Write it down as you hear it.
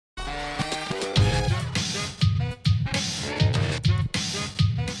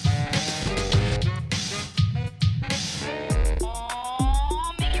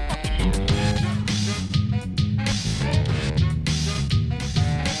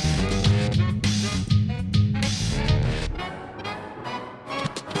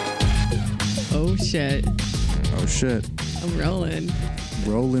shit. Oh shit. I'm rolling.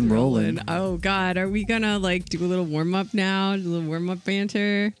 Rolling. Oh God, are we gonna like do a little warm up now? Do a little warm up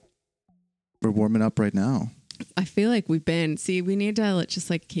banter? We're warming up right now. I feel like we've been. See, we need to just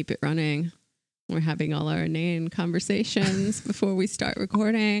like keep it running. We're having all our inane conversations before we start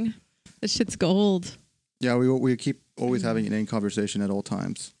recording. This shit's gold. Yeah, we keep always having an inane conversation at all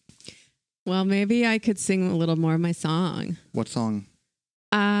times. Well, maybe I could sing a little more of my song. What song?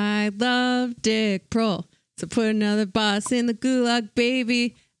 I love Dick Prohl. So put another boss in the gulag,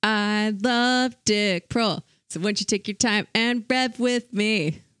 baby. I love Dick Prohl. So why don't you take your time and rev with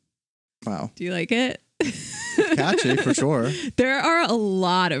me? Wow. Do you like it? Catchy, for sure. There are a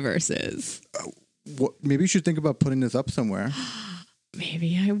lot of verses. Maybe you should think about putting this up somewhere.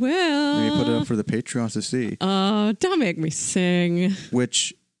 Maybe I will. Maybe put it up for the Patreons to see. Oh, don't make me sing.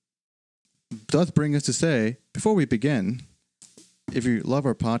 Which does bring us to say, before we begin, if you love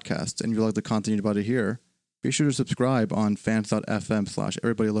our podcast and you like the content you're about to hear, be sure to subscribe on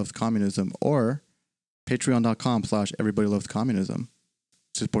fans.fm/everybodylovescommunism or patreon.com/everybodylovescommunism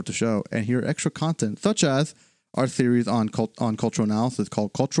to support the show and hear extra content, such as our series on cultural analysis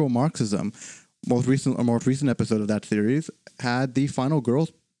called Cultural Marxism. Most recent episode of that series had the Final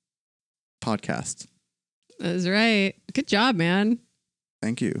Girls podcast. That's right. Good job, man.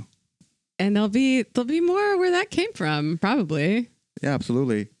 Thank you. And there'll be more where that came from, probably. Yeah,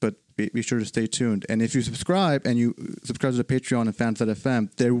 absolutely. But be sure to stay tuned. And if you subscribe to the Patreon and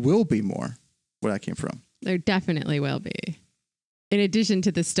fans.fm, there will be more where that came from. There definitely will be. In addition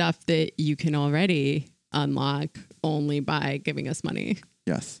to the stuff that you can already unlock only by giving us money.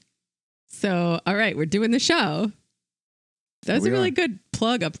 Yes. So, all right, we're doing the show. That was a really good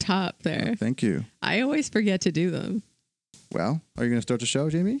plug up top there. Oh, thank you. I always forget to do them. Well, are you going to start the show,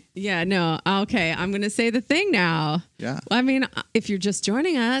 Jamie? Yeah, no. Okay, I'm going to say the thing now. Yeah. Well, I mean, if you're just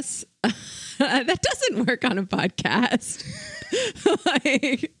joining us, that doesn't work on a podcast.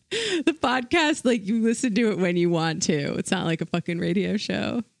 Like, the podcast, like, you listen to it when you want to. It's not like a fucking radio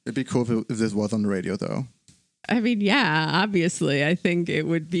show. It'd be cool if this was on the radio, though. I mean, yeah, obviously. I think it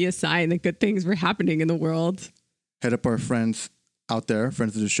would be a sign that good things were happening in the world. Head up our friends out there,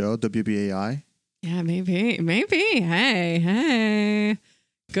 friends of the show, WBAI. Yeah, maybe. Hey.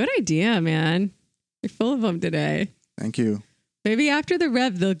 Good idea, man. You're full of them today. Thank you. Maybe after the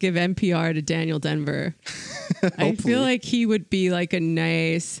rev, they'll give NPR to Daniel Denver. I feel like he would be like a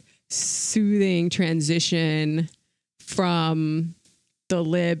nice, soothing transition from the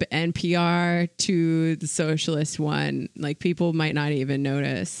lib NPR to the socialist one. Like, people might not even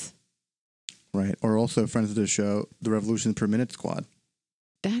notice. Right. Or also friends of the show, the Revolution Per Minute Squad.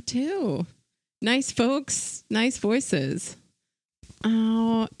 That too. Nice folks, nice voices.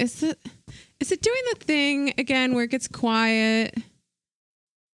 Oh, is it doing the thing again where it gets quiet?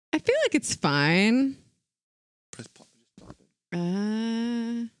 I feel like it's fine. Press pause. Just stop it.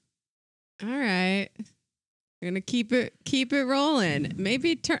 All right. We're gonna keep it rolling.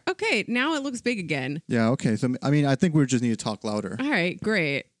 Maybe turn. Okay, now it looks big again. Yeah. Okay. So I mean, I think we just need to talk louder. All right,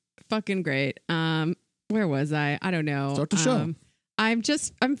 great, fucking great. Where was I? I don't know. Start the show. I'm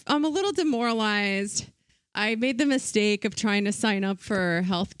a little demoralized. I made the mistake of trying to sign up for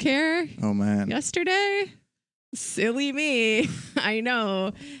healthcare. Oh man. Yesterday. Silly me. I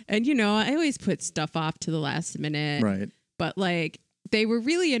know. And I always put stuff off to the last minute. Right. But like, they were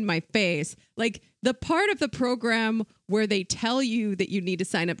really in my face. Like, the part of the program where they tell you that you need to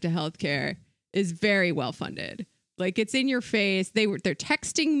sign up to healthcare is very well funded. Like, it's in your face. They're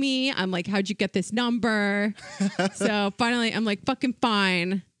texting me. I'm like, how'd you get this number? So finally, I'm like, fucking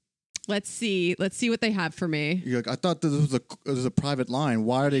fine. Let's see what they have for me. You're like, I thought this was a private line.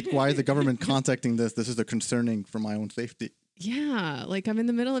 Why is the government contacting this? This is concerning for my own safety. Yeah, like, I'm in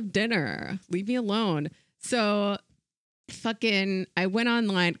the middle of dinner. Leave me alone. So I went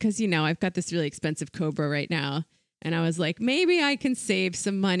online because, I've got this really expensive Cobra right now. And I was like, maybe I can save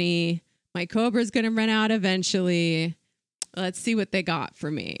some money. My Cobra's going to run out eventually. Let's see what they got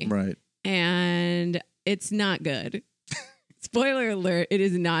for me. Right. And it's not good. Spoiler alert, it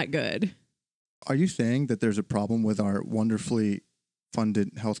is not good. Are you saying that there's a problem with our wonderfully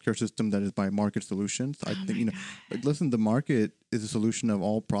funded healthcare system that is by market solutions? I think, listen, the market is a solution of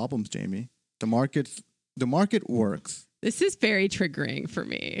all problems, Jamie. The market works. This is very triggering for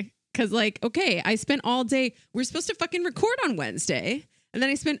me. Because, like, okay, I spent all day. We're supposed to fucking record on Wednesday. And then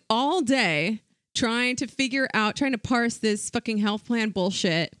I spent all day trying to parse this fucking health plan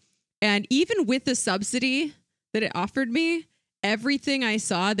bullshit. And even with the subsidy that it offered me, everything I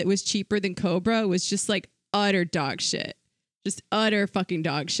saw that was cheaper than Cobra was just like utter dog shit. Just utter fucking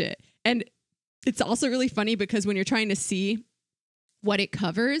dog shit. And it's also really funny because when you're trying to see what it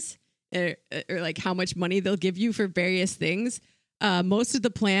covers, or like how much money they'll give you for various things. Most of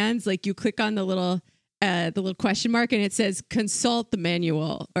the plans, like you click on the little question mark and it says consult the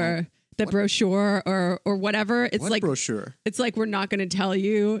manual or the brochure or whatever. It's What like brochure? it's like we're not going to tell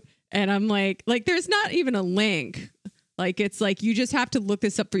you. And I'm like there's not even a link. Like it's like you just have to look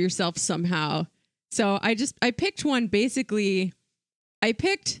this up for yourself somehow. So I picked one. Basically,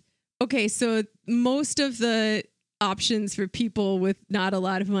 okay, so most of the options for people with not a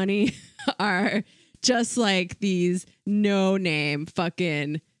lot of money are just like these no name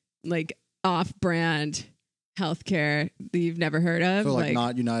fucking like off-brand healthcare that you've never heard of. So like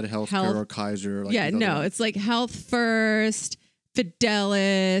not United Healthcare or Kaiser. Like yeah, no, it's like Health First,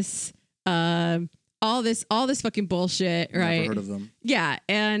 Fidelis, all this fucking bullshit, right? Never heard of them. Yeah,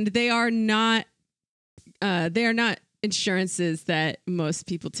 and they are not insurances that most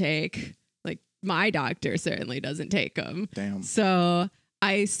people take. Like my doctor certainly doesn't take them. Damn. So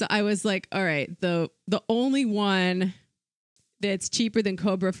I was like, all right, the only one that's cheaper than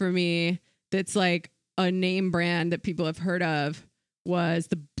Cobra for me, that's like a name brand that people have heard of, was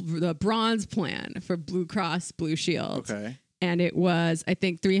the bronze plan for Blue Cross Blue Shield. Okay. And it was, I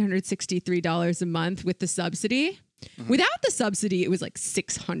think, $363 a month with the subsidy. Mm-hmm. Without the subsidy, it was like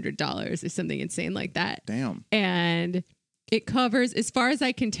 $600 or something insane like that. Damn. And it covers, as far as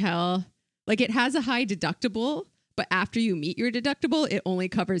I can tell, like it has a high deductible, but after you meet your deductible, it only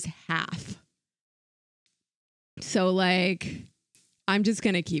covers half. So like, I'm just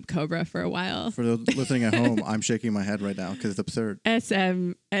going to keep Cobra for a while. For those listening at home, I'm shaking my head right now because it's absurd.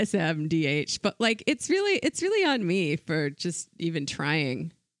 SMDH. But like, it's really on me for just even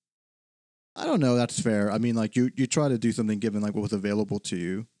trying. I don't know. That's fair. I mean, like you try to do something given like what was available to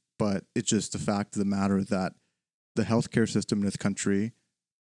you, but it's just the fact of the matter that the healthcare system in this country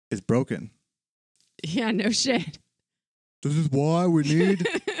is broken. Yeah, no shit. This is why we need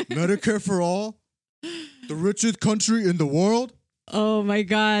Medicare for all, the richest country in the world. Oh my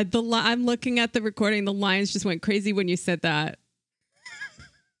God. I'm looking at the recording. The lines just went crazy when you said that.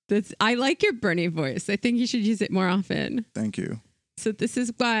 I like your Bernie voice. I think you should use it more often. Thank you. So this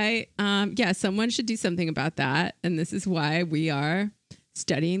is why, someone should do something about that. And this is why we are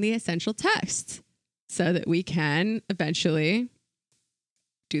studying the essential texts so that we can eventually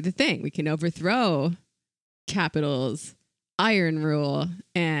do the thing. We can overthrow Capital's iron rule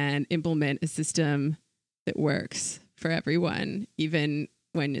and implement a system that works for everyone, even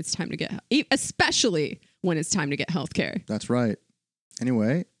when it's time to especially when it's time to get healthcare. That's right.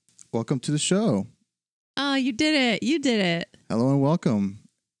 Anyway, welcome to the show. Oh, you did it. You did it. Hello and welcome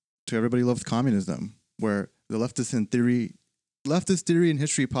to Everybody Loves Communism, where the Leftist Theory and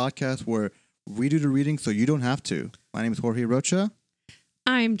History podcast, where we do the reading so you don't have to. My name is Jorge Rocha.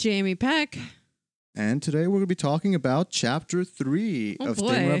 I'm Jamie Peck. And today we're going to be talking about Chapter 3 of State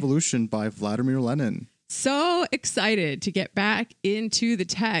and Revolution by Vladimir Lenin. So excited to get back into the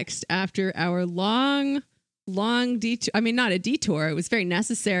text after our long detour. I mean, not a detour. It was very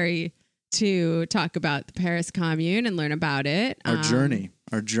necessary to talk about the Paris Commune and learn about it. Our journey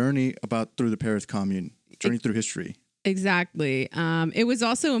through the Paris Commune, through history. Exactly. It was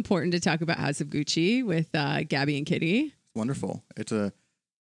also important to talk about House of Gucci with Gabby and Kitty. Wonderful. It's a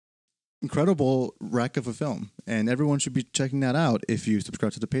incredible wreck of a film, and everyone should be checking that out if you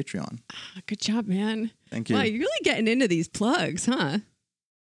subscribe to the Patreon. Good job, man. Thank you. Wow, you're really getting into these plugs, huh?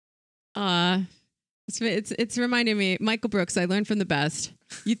 It's reminding me, Michael Brooks, I learned from the best.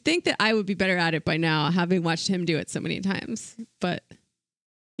 You'd think that I would be better at it by now, having watched him do it so many times, but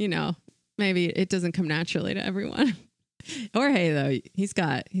maybe it doesn't come naturally to everyone. Jorge, though, he's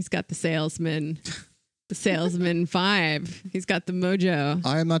got the salesman. The salesman 5. He's got the mojo.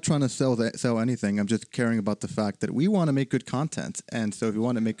 I am not trying to sell anything. I'm just caring about the fact that we want to make good content. And so if we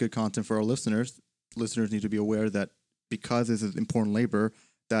want to make good content for our listeners need to be aware that because this is important labor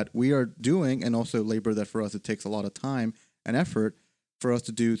that we are doing, and also labor that for us it takes a lot of time and effort for us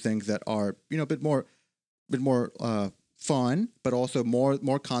to do things that are, a bit more fun, but also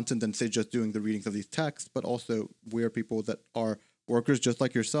more content than say just doing the readings of these texts, but also we're people that are workers just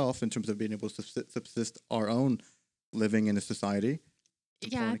like yourself in terms of being able to subsist our own living in a society.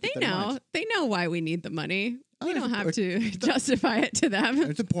 Yeah, they know why we need the money. We don't have to justify it to them.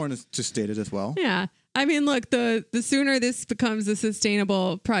 It's important to state it as well. Yeah. I mean, look, the sooner this becomes a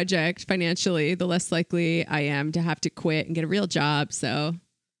sustainable project financially, the less likely I am to have to quit and get a real job. So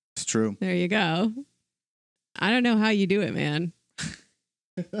it's true. There you go. I don't know how you do it, man.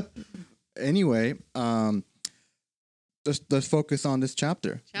 Anyway, let's focus on this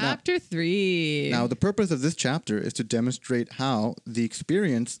chapter. Chapter 3. Now, the purpose of this chapter is to demonstrate how the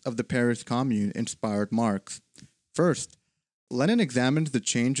experience of the Paris Commune inspired Marx. First, Lenin examines the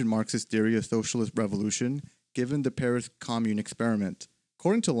change in Marxist theory of socialist revolution given the Paris Commune experiment.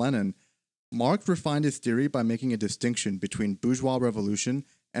 According to Lenin, Marx refined his theory by making a distinction between bourgeois revolution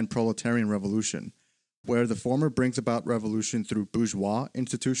and proletarian revolution, where the former brings about revolution through bourgeois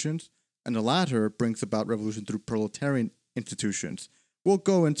institutions and the latter brings about revolution through proletarian institutions. We'll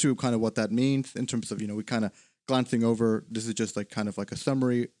go into kind of what that means in terms of, we kind of glancing over. This is just like kind of like a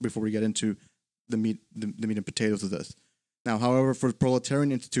summary before we get into the meat and potatoes of this. Now, however, for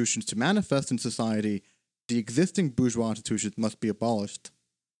proletarian institutions to manifest in society, the existing bourgeois institutions must be abolished.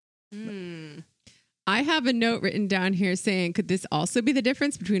 I have a note written down here saying, could this also be the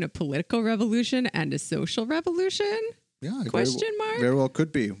difference between a political revolution and a social revolution? Yeah. Question mark? Very well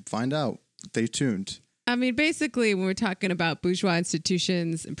could be. Find out. Stay tuned. I mean, basically, when we're talking about bourgeois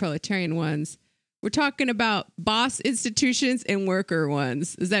institutions and proletarian ones, we're talking about boss institutions and worker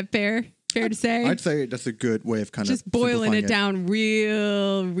ones. Is that fair? Fair to say? I'd say that's a good way of kind just of boiling it down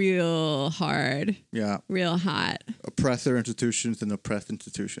real hard. Yeah. Real hot. Oppressor institutions and oppressed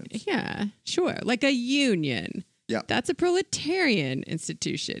institutions. Yeah, sure. Like a union. Yeah. That's a proletarian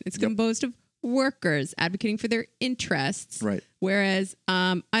institution. It's composed of workers advocating for their interests. Right. Whereas,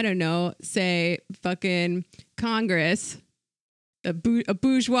 I don't know, say fucking Congress, a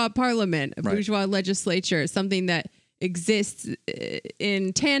bourgeois parliament, a bourgeois legislature, something that exists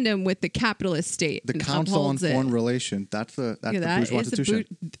in tandem with the capitalist state. The Council on Foreign Relations. That's the bourgeois institution.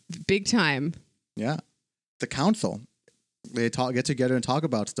 Big time. Yeah. The council. They get together and talk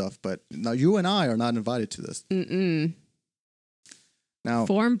about stuff, but now you and I are not invited to this. Now,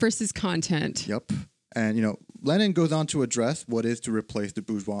 form versus content. Yep. And, Lenin goes on to address what is to replace the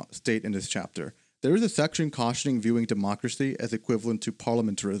bourgeois state in this chapter. There is a section cautioning viewing democracy as equivalent to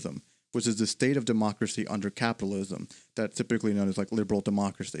parliamentarism, which is the state of democracy under capitalism, that's typically known as like liberal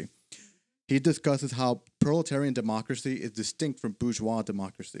democracy. He discusses how proletarian democracy is distinct from bourgeois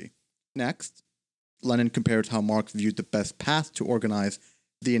democracy. Next, Lenin compares how Marx viewed the best path to organize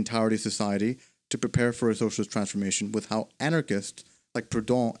the entirety of society to prepare for a socialist transformation with how anarchists like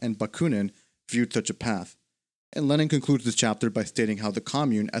Proudhon and Bakunin viewed such a path. And Lenin concludes this chapter by stating how the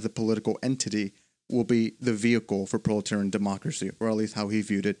commune as a political entity will be the vehicle for proletarian democracy, or at least how he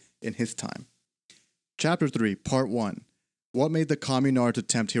viewed it in his time. Chapter 3, Part 1. What made the communards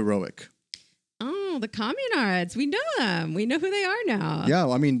attempt heroic? Oh, the communards. We know them. We know who they are now. Yeah,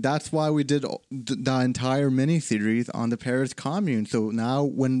 I mean, that's why we did the entire mini-series on the Paris Commune. So now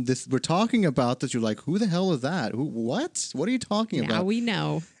when we're talking about this, you're like, who the hell is that? What? What are you talking about? Now we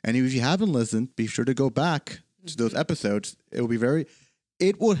know. And if you haven't listened, be sure to go back to those episodes.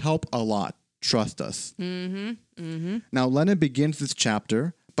 It will help a lot. Trust us. Now, Lenin begins this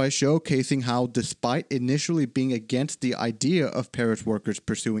chapter by showcasing how, despite initially being against the idea of Paris workers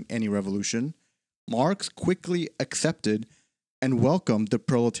pursuing any revolution, Marx quickly accepted and welcomed the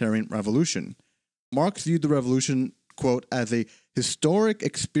proletarian revolution. Marx viewed the revolution, quote, as a historic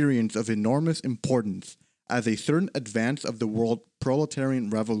experience of enormous importance, as a certain advance of the world proletarian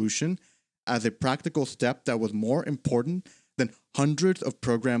revolution, as a practical step that was more important than hundreds of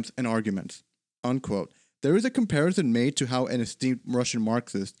programs and arguments, unquote. There is a comparison made to how an esteemed Russian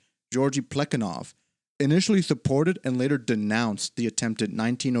Marxist, Georgy Plekhanov, initially supported and later denounced the attempted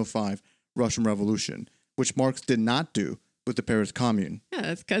 1905 Russian Revolution, which Marx did not do with the Paris Commune. Yeah,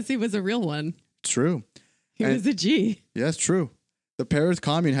 that's because he was a real one. True. He was a G. Yes, true. The Paris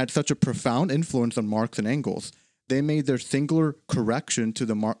Commune had such a profound influence on Marx and Engels. They made their singular correction to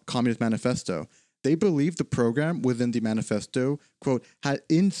the Communist Manifesto. They believed the program within the manifesto, quote, had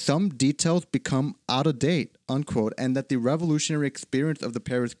in some details become out of date, unquote, and that the revolutionary experience of the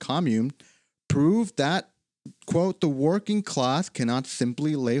Paris Commune proved that, quote, the working class cannot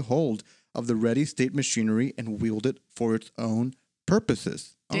simply lay hold of the ready state machinery and wield it for its own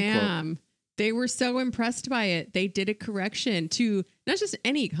purposes, unquote. Damn. They were so impressed by it. They did a correction to not just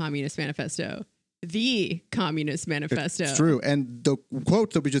any Communist Manifesto, the Communist Manifesto. It's true. And the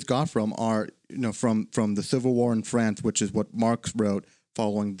quotes that we just got from are, from the Civil War in France, which is what Marx wrote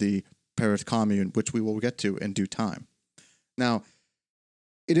following the Paris Commune, which we will get to in due time. Now,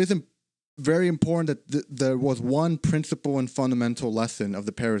 it is very important that there was one principal and fundamental lesson of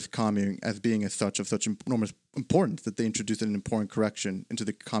the Paris Commune as being of such enormous importance that they introduced an important correction into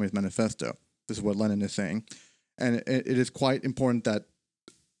the Communist Manifesto. This is what Lenin is saying. And it is quite important that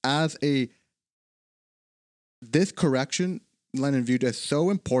this correction, Lenin viewed as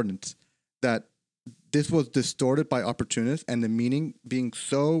so important that this was distorted by opportunists and the meaning being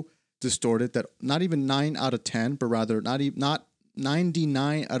so distorted that not even 9 out of 10, but rather not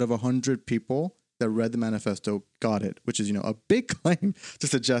 99 out of 100 people that read the manifesto got it, which is, a big claim to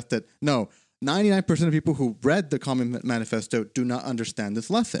suggest that, no, 99% of people who read the Communist Manifesto do not understand this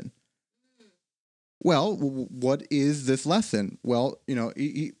lesson. Well, what is this lesson? Well,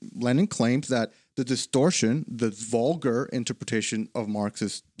 Lenin claims that the distortion, the vulgar interpretation of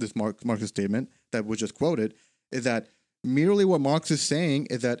Marxist statement that was just quoted, is that merely what Marx is saying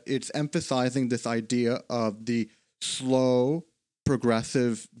is that it's emphasizing this idea of the slow,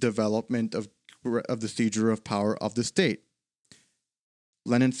 progressive development of the seizure of power of the state.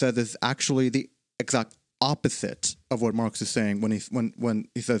 Lenin says it's actually the exact opposite of what Marx is saying when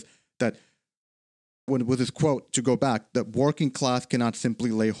he says that, with his quote, to go back, that working class cannot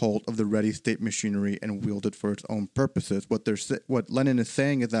simply lay hold of the ready state machinery and wield it for its own purposes. What Lenin is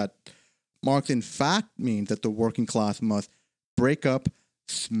saying is that Marx in fact means that the working class must break up,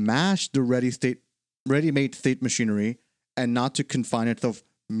 smash the ready-made state machinery, and not to confine itself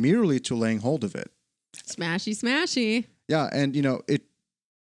merely to laying hold of it. Smashy, smashy. Yeah, and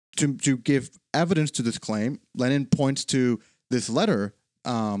to give evidence to this claim, Lenin points to this letter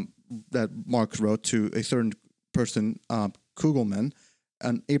that Marx wrote to a certain person, Kugelman,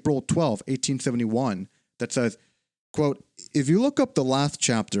 on April 12, 1871, that says, quote, "If you look up the last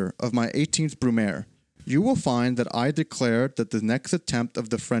chapter of my 18th Brumaire, you will find that I declared that the next attempt of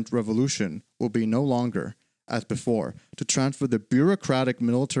the French Revolution will be no longer, as before, to transfer the bureaucratic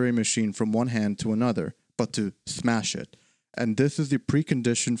military machine from one hand to another, but to smash it. And this is the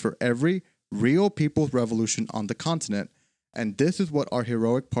precondition for every real people's revolution on the continent. And this is what our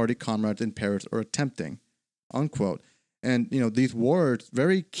heroic party comrades in Paris are attempting," unquote. And, these words,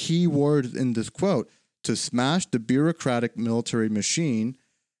 very key words in this quote, to smash the bureaucratic military machine,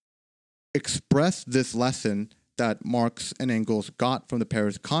 express this lesson that Marx and Engels got from the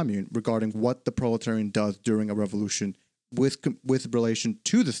Paris Commune regarding what the proletarian does during a revolution with relation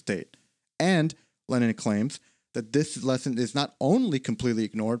to the state. And Lenin claims that this lesson is not only completely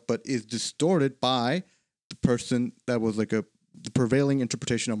ignored, but is distorted by the person that was the prevailing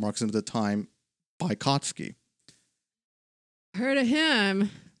interpretation of Marxism at the time, by Kautsky. Heard of him.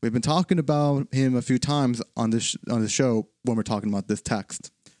 We've been talking about him a few times on this show when we're talking about this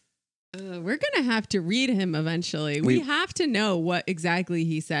text. We're going to have to read him eventually. We have to know what exactly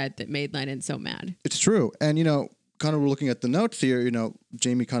he said that made Lenin so mad. It's true. And, kind of we're looking at the notes here,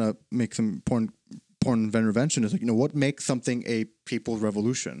 Jamie kind of makes some important intervention. Is what makes something a people's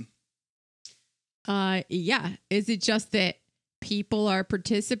revolution? Yeah. Is it just that people are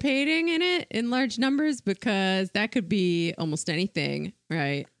participating in it in large numbers? Because that could be almost anything,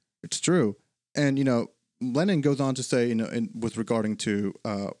 right? It's true. And, Lenin goes on to say, with regarding to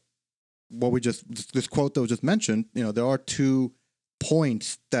this quote that was just mentioned, there are 2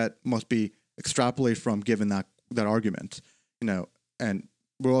 points that must be extrapolated from given that argument, and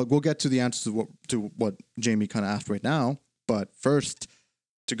we'll get to the answers to what Jamie kind of asked right now. But first,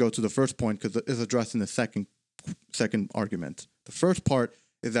 to go to the first point, because it's addressed in the second argument. The first part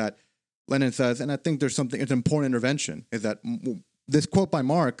is that Lenin says, and I think it's an important intervention, is that this quote by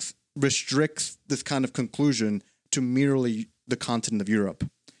Marx restricts this kind of conclusion to merely the continent of Europe.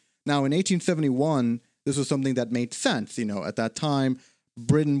 Now, in 1871, this was something that made sense. At that time,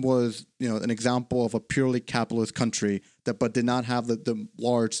 Britain was, an example of a purely capitalist country but did not have the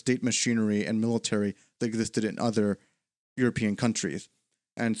large state machinery and military that existed in other European countries.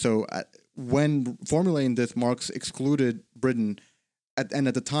 And so when formulating this, Marx excluded Britain and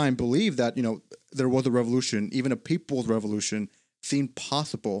at the time believed that, there was a revolution, even a people's revolution, seemed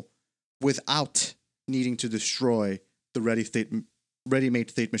possible without needing to destroy the ready-made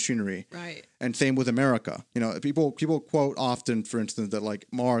state machinery. Right. And same with America. People quote often, for instance, that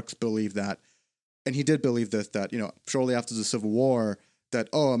Marx believed that, and he did believe this, that, shortly after the Civil War, that,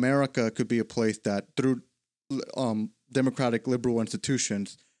 America could be a place that through democratic liberal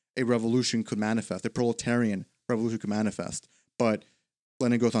institutions, a revolution could manifest, a proletarian revolution could manifest. But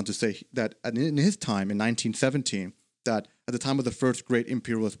Lenin goes on to say that in his time, in 1917, that at the time of the first great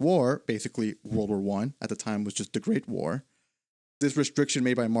imperialist war, basically World War I, at the time was just the Great War, this restriction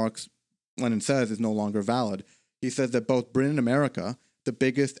made by Marx, Lenin says, is no longer valid. He says that both Britain and America, the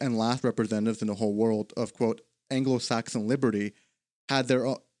biggest and last representatives in the whole world of, quote, Anglo-Saxon liberty, had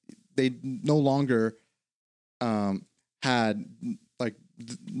they no longer had,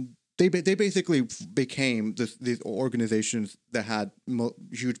 they basically became these organizations that had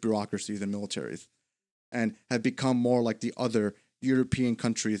huge bureaucracies and militaries and had become more like the other European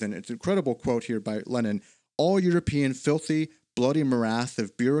countries. And it's an incredible quote here by Lenin: "All European filthy, bloody morass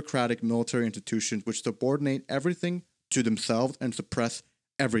of bureaucratic military institutions which subordinate everything to themselves and suppress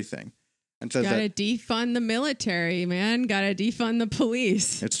everything." And says gotta defund the military, man. Gotta defund the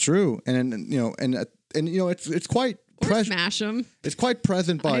police. It's true, and it's quite Or smash them. It's quite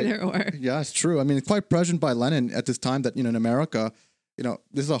present by Either or. Yeah, it's true. I mean, it's quite present by Lenin at this time that, in America,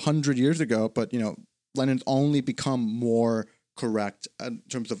 this is 100 years ago, but, Lenin's only become more correct in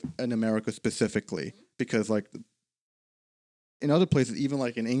terms of in America specifically, because like in other places, even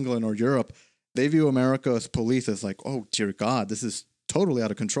like in England or Europe, they view America's police as like, oh, dear God, this is totally out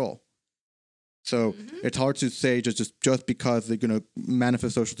of control. So it's hard to say just because they're going to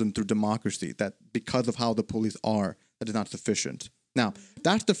manifest socialism through democracy, that because of how the police are, that is not sufficient. Now,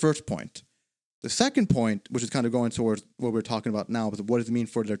 that's the first point. The second point, which is kind of going towards what we're talking about now, is what does it mean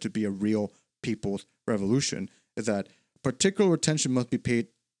for there to be a real people's revolution, is that particular attention must be paid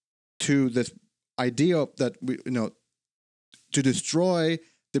to this idea that to destroy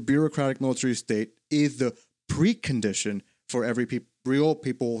the bureaucratic military state is the precondition for every real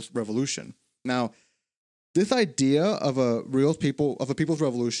people's revolution. Now, this idea of a people's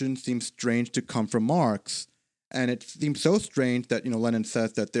revolution seems strange to come from Marx, and it seems so strange that Lenin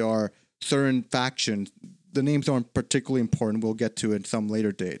says that there are certain factions. The names aren't particularly important. We'll get to it some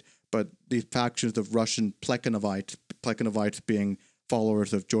later date. But these factions of Russian Plekhanovites being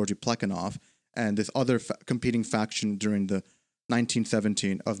followers of Georgy Plekhanov, and this other competing faction during the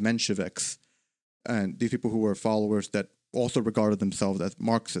 1917 of Mensheviks, and these people who were followers that also regarded themselves as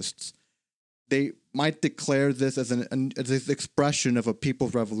Marxists. They might declare this as an expression of a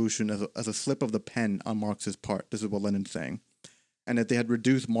people's revolution, as a slip of the pen on Marx's part. This is what Lenin's saying. And that they had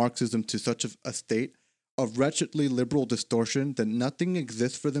reduced Marxism to such a state of wretchedly liberal distortion that nothing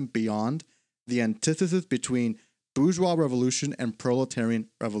exists for them beyond the antithesis between bourgeois revolution and proletarian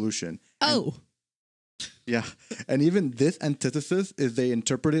revolution. Oh. Yeah. And even this antithesis is they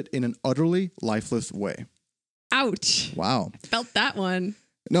interpret it in an utterly lifeless way. Ouch. Wow. Felt that one.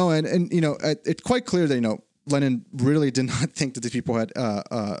 No, and it's quite clear that, Lenin really did not think that these people had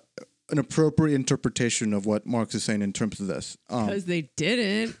an appropriate interpretation of what Marx is saying in terms of this. Because they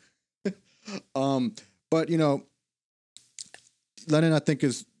didn't. But, Lenin, I think,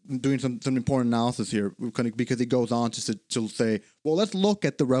 is doing some important analysis here because he goes on to say, well, let's look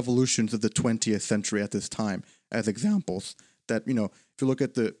at the revolutions of the 20th century at this time as examples. That, if you look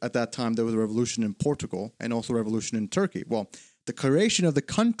at that time, there was a revolution in Portugal and also a revolution in Turkey. Well, the creation of the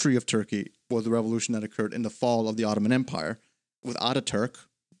country of Turkey was a revolution that occurred in the fall of the Ottoman Empire. With Ataturk,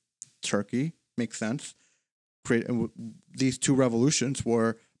 Turkey makes sense. These two revolutions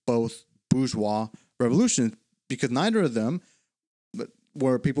were both bourgeois revolutions because neither of them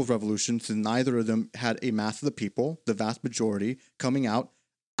were people's revolutions, and neither of them had a mass of the people, the vast majority, coming out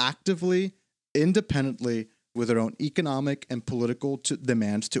actively, independently, with their own economic and political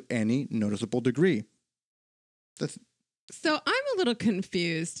demands to any noticeable degree. So I'm a little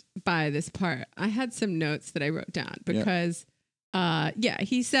confused by this part. I had some notes that I wrote down because,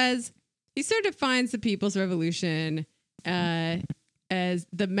 he says, he sort of defines the people's revolution as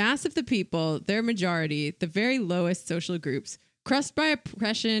the mass of the people, their majority, the very lowest social groups, crushed by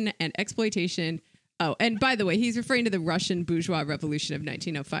oppression and exploitation. Oh, and by the way, he's referring to the Russian bourgeois revolution of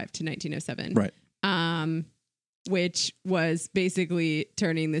 1905 to 1907. Right. Which was basically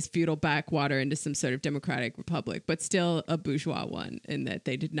turning this feudal backwater into some sort of democratic republic, but still a bourgeois one, in that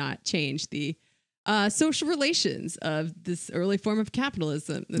they did not change the social relations of this early form of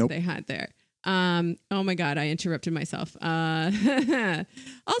capitalism that they had there. Oh my God, I interrupted myself. I'll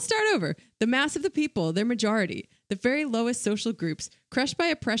start over. The mass of the people, their majority, the very lowest social groups, crushed by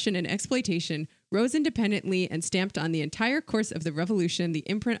oppression and exploitation, rose independently and stamped on the entire course of the revolution the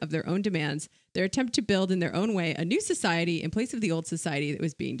imprint of their own demands, their attempt to build in their own way a new society in place of the old society that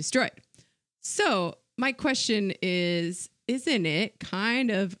was being destroyed. So my question is, isn't it kind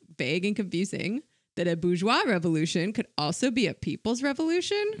of vague and confusing that a bourgeois revolution could also be a people's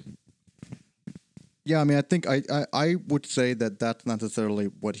revolution? Yeah, I mean, I think I would say that that's not necessarily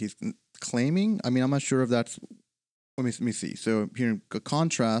what he's claiming. I mean, I'm not sure if that's... Let me see. So here in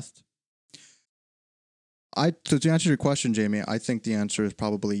contrast... So to answer your question, Jamie, I think the answer is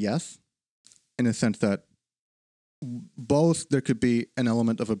probably yes, in a sense that both there could be an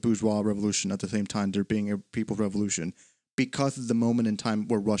element of a bourgeois revolution at the same time there being a people's revolution, because of the moment in time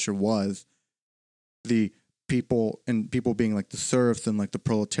where Russia was, the people being like the serfs and like the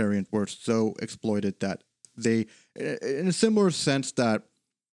proletariat were so exploited that they, in a similar sense that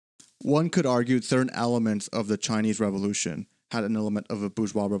one could argue certain elements of the Chinese Revolution had an element of a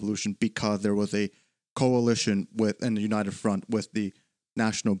bourgeois revolution because there was a coalition and a united front with the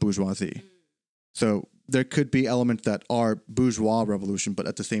national bourgeoisie. So there could be elements that are bourgeois revolution, but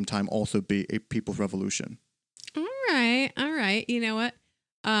at the same time also be a people's revolution. All right. You know what?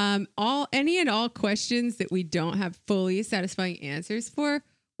 Any and all questions that we don't have fully satisfying answers for,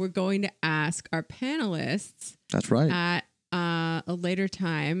 we're going to ask our panelists That's right. at a later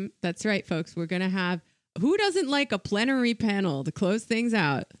time. That's right, folks. We're going to have, who doesn't like a plenary panel to close things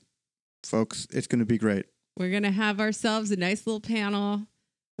out? Folks, it's going to be great. We're going to have ourselves a nice little panel.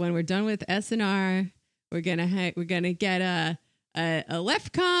 When we're done with SNR, we're going to get a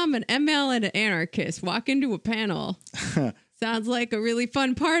LEFCOM, an ML, and an anarchist walk into a panel. Sounds like a really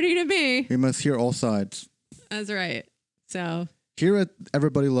fun party to me. We must hear all sides. That's right. So here at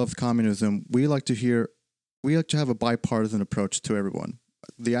Everybody Loves Communism, we like to have a bipartisan approach to everyone.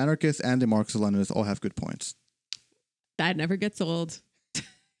 The anarchists and the Marxist-Leninists all have good points. That never gets old.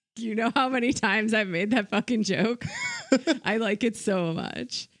 You know how many times I've made that fucking joke? I like it so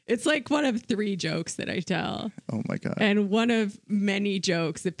much. It's like one of 3 jokes that I tell. Oh my God. And one of many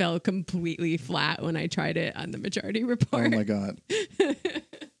jokes that fell completely flat when I tried it on the Majority Report. Oh my God.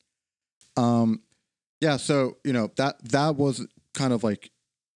 Yeah, so, that was kind of like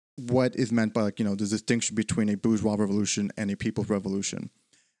what is meant by, the distinction between a bourgeois revolution and a people's revolution.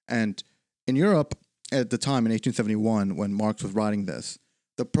 And in Europe at the time, in 1871, when Marx was writing this,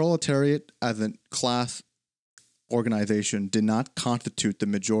 the proletariat as a class organization did not constitute the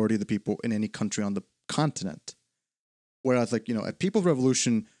majority of the people in any country on the continent. Whereas, a people's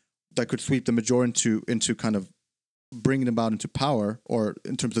revolution that could sweep the majority into kind of bringing them about into power, or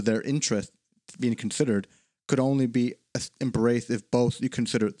in terms of their interest being considered, could only be embraced if both you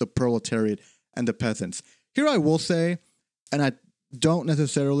consider the proletariat and the peasants. Here I will say, and I don't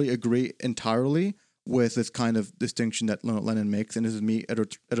necessarily agree entirely with this kind of distinction that Lenin makes, and this is me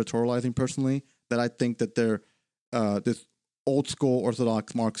editorializing personally, that I think that this old school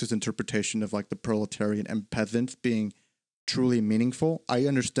orthodox Marxist interpretation of the proletariat and peasants being truly meaningful. I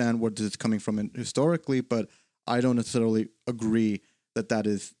understand where this is coming from historically, but I don't necessarily agree that that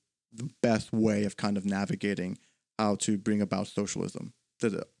is the best way of kind of navigating how to bring about socialism.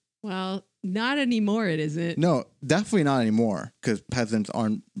 Well, not anymore, it isn't. No, definitely not anymore, because peasants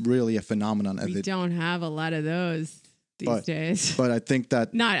aren't really a phenomenon. We don't have a lot of those these days. But I think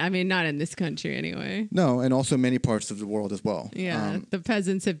that... not in this country anyway. No, and also many parts of the world as well. Yeah, the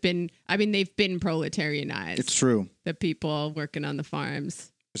peasants have been, they've been proletarianized. It's true. The people working on the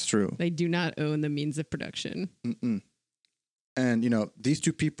farms. It's true. They do not own the means of production. Mm-mm. And, these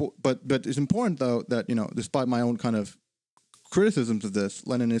two people... But it's important, though, that, despite my own kind of criticisms of this,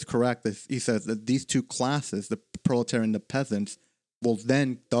 Lenin is correct. He says that these two classes, the proletariat and the peasants, will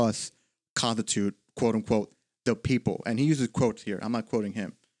then thus constitute, quote unquote, the people. And he uses quotes here. I'm not quoting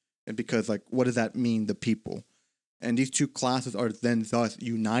him. And because, what does that mean, the people? And these two classes are then thus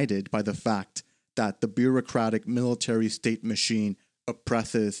united by the fact that the bureaucratic military state machine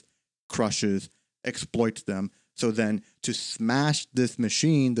oppresses, crushes, exploits them. So then to smash this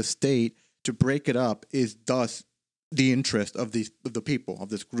machine, the state, to break it up is thus the interest of the people, of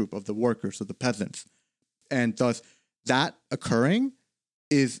this group, of the workers, of the peasants. And thus that occurring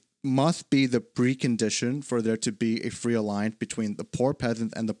must be the precondition for there to be a free alliance between the poor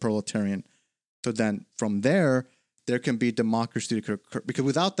peasants and the proletarian. So then from there can be democracy to occur, because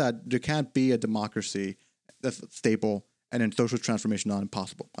without that, there can't be a democracy that's stable, and then social transformation not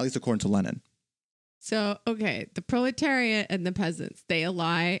impossible, at least according to Lenin. So, okay, the proletariat and the peasants, they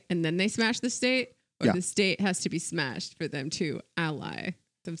ally and then they smash the state? Or the state has to be smashed for them to ally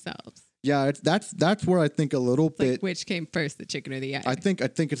themselves? Yeah, that's where I think a little bit... which came first, the chicken or the egg? I think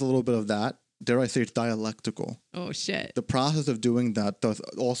it's a little bit of that. Dare I say it's dialectical. Oh, shit. The process of doing that does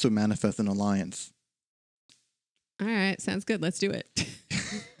also manifest an alliance. All right, sounds good. Let's do it.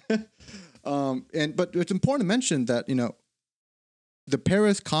 But it's important to mention that, the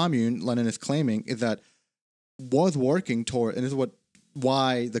Paris Commune, Lenin is claiming, is that was working toward, and this is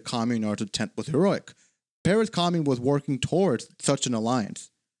why the Communards' attempt was heroic. Paris Commune was working towards such an alliance.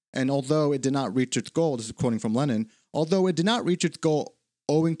 And although it did not reach its goal, this is quoting from Lenin, although it did not reach its goal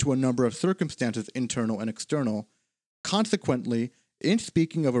owing to a number of circumstances, internal and external, consequently, in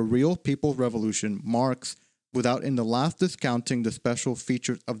speaking of a real people's revolution, Marx, without in the last discounting the special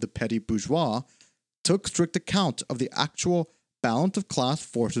features of the petty bourgeois, took strict account of the actual balance of class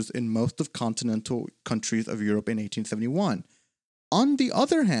forces in most of continental countries of Europe in 1871. On the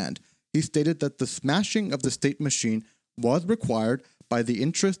other hand, he stated that the smashing of the state machine was required by the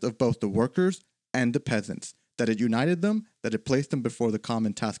interest of both the workers and the peasants, that it united them, that it placed them before the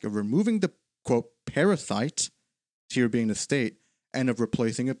common task of removing the, quote, parasite, here being the state, and of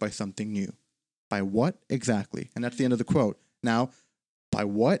replacing it by something new. By what exactly? And that's the end of the quote. Now, by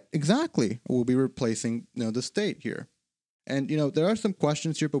what exactly will be replacing the state here? And, there are some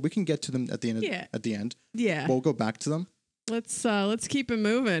questions here, but we can get to them at the end. At the end. Yeah. We'll go back to them. Let's keep it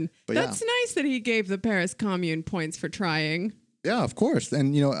moving. But that's nice that he gave the Paris Commune points for trying. Yeah, of course.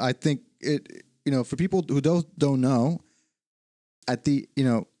 And I think it. For people who don't know, at the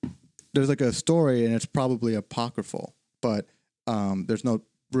there's like a story, and it's probably apocryphal, but there's no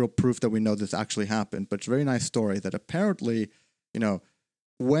real proof that we know this actually happened. But it's a very nice story that apparently,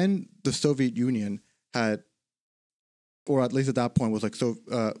 when the Soviet Union had, or at least at that point was like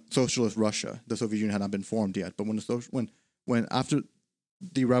socialist Russia, the Soviet Union had not been formed yet. But when after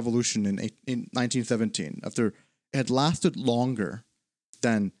the revolution in 1917, after it had lasted longer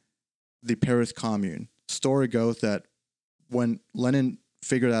than the Paris Commune, story goes that when Lenin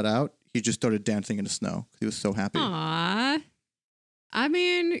figured that out, he just started dancing in the snow. He was so happy. Aw. I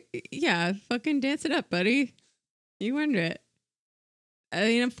mean, yeah, fucking dance it up, buddy. You earned it. I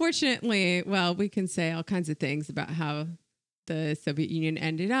mean, unfortunately, well, we can say all kinds of things about how the Soviet Union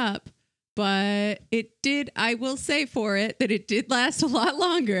ended up, but I will say for it that it did last a lot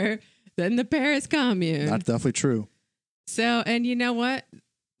longer than the Paris Commune. That's definitely true. So, and you know what?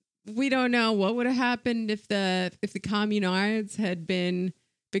 We don't know what would have happened if the communards had been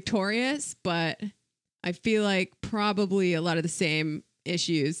victorious, but I feel like probably a lot of the same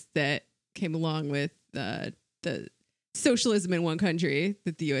issues that came along with the socialism in one country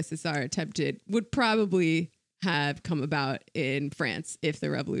that the USSR attempted would probably have come about in France if the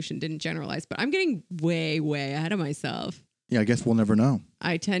revolution didn't generalize. But I'm getting way, way ahead of myself. Yeah, I guess we'll never know.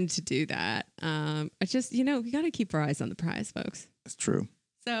 I tend to do that. I just, we got to keep our eyes on the prize, folks. It's true.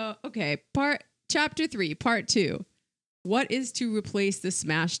 So, okay, chapter 3, part 2. What is to replace the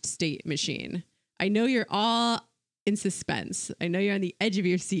smashed state machine? I know you're all in suspense. I know you're on the edge of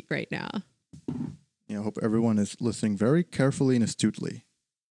your seat right now. I hope everyone is listening very carefully and astutely.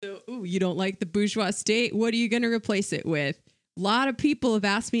 So, you don't like the bourgeois state? What are you going to replace it with? A lot of people have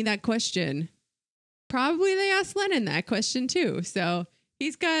asked me that question. Probably they asked Lenin that question too. So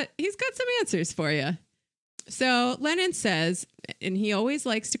he's got some answers for you. So Lenin says, and he always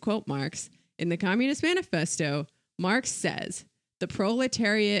likes to quote Marx, in the Communist Manifesto, Marx says, the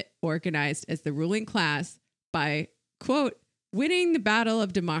proletariat organized as the ruling class by, quote, winning the battle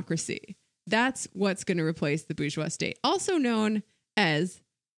of democracy. That's what's going to replace the bourgeois state, also known as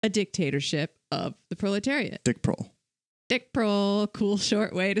a dictatorship of the proletariat. Dick Prol. Dick Prol, cool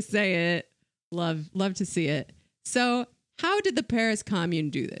short way to say it. Love to see it. So how did the Paris Commune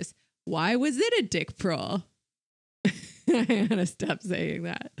do this? Why was it a Dick Prol? I gotta stop saying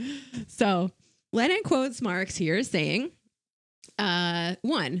that. So Lenin quotes Marx here saying,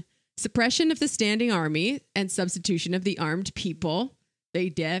 1, suppression of the standing army and substitution of the armed people. They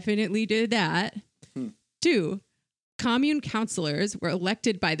definitely did that. 2, commune councillors were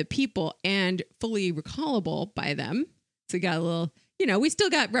elected by the people and fully recallable by them. So we got a little, we still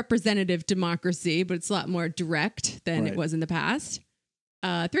got representative democracy, but it's a lot more direct than it was in the past.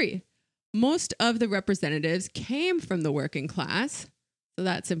 3, most of the representatives came from the working class. So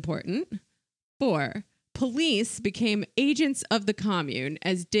that's important. 4, police became agents of the commune,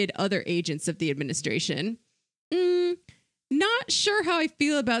 as did other agents of the administration. Not sure how I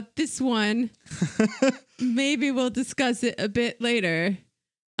feel about this one. Maybe we'll discuss it a bit later.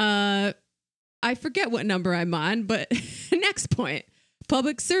 I forget what number I'm on, but next point.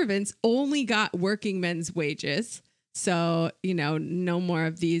 Public servants only got working men's wages. So, no more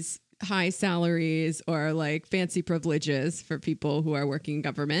of these high salaries or like fancy privileges for people who are working in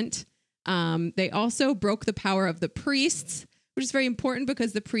government. They also broke the power of the priests, which is very important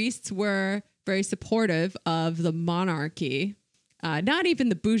because the priests were very supportive of the monarchy. Not even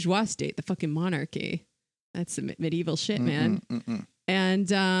the bourgeois state, the fucking monarchy. That's some medieval shit, man.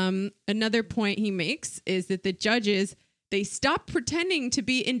 And another point he makes is that the judges, they stopped pretending to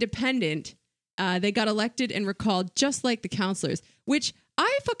be independent. They got elected and recalled just like the counselors, which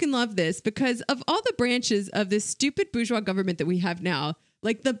I fucking love this because of all the branches of this stupid bourgeois government that we have now,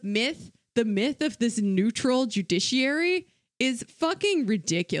 like the myth of this neutral judiciary is fucking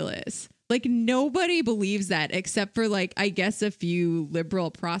ridiculous. Like nobody believes that except for like, I guess, a few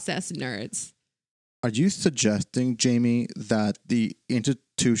liberal process nerds. Are you suggesting, Jamie, that the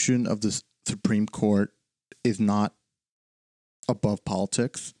institution of the Supreme Court is not above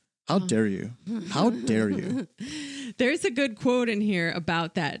politics? How dare you? How dare you? There's a good quote in here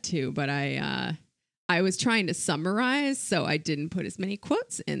about that too, but I was trying to summarize, so I didn't put as many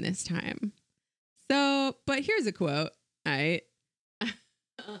quotes in this time. So, but here's a quote. Yeah,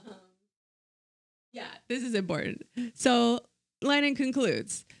 this is important. So Lenin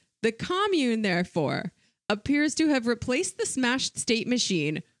concludes, the commune, therefore, appears to have replaced the smashed state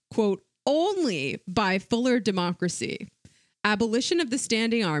machine, quote, only by fuller democracy, abolition of the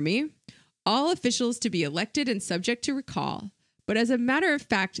standing army, all officials to be elected and subject to recall. But as a matter of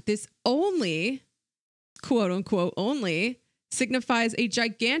fact, this only, quote unquote, only signifies a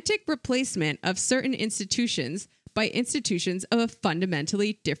gigantic replacement of certain institutions by institutions of a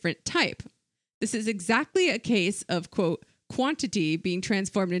fundamentally different type. This is exactly a case of, quote, quantity being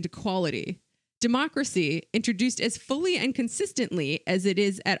transformed into quality. Democracy, introduced as fully and consistently as it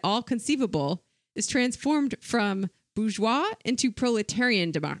is at all conceivable, is transformed from bourgeois into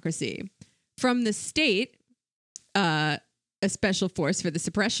proletarian democracy. From the state, a special force for the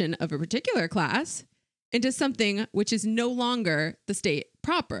suppression of a particular class, into something which is no longer the state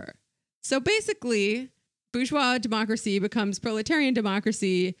proper. So basically, bourgeois democracy becomes proletarian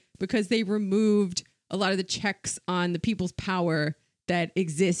democracy because they removed a lot of the checks on the people's power that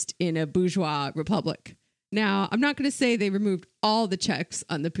exist in a bourgeois republic. Now, I'm not going to say they removed all the checks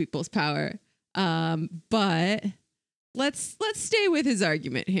on the people's power, but let's stay with his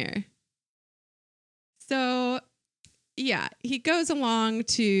argument here. So, yeah, he goes along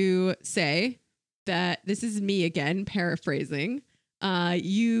to say that, this is me again paraphrasing,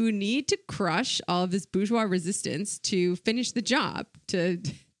 you need to crush all of this bourgeois resistance to finish the job, to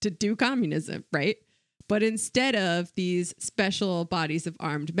do communism, right? But instead of these special bodies of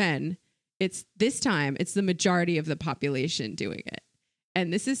armed men, it's the majority of the population doing it.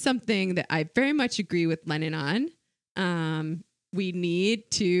 And this is something that I very much agree with Lenin on. We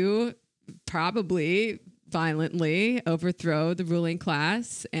need to probably violently overthrow the ruling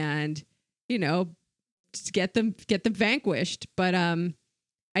class and, just get them vanquished. But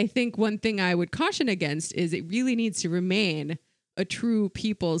I think one thing I would caution against is it really needs to remain a true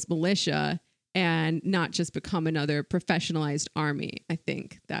people's militia and not just become another professionalized army. I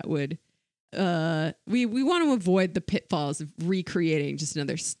think that would we want to avoid the pitfalls of recreating just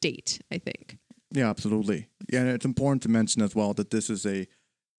another state, I think. Yeah, absolutely. Yeah, and it's important to mention as well that this is a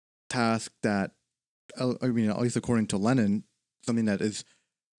task that, at least according to Lenin, something that is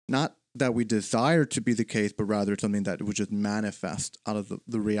not that we desire to be the case, but rather something that would just manifest out of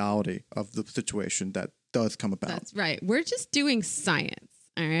the reality of the situation that does come about. That's right. We're just doing science,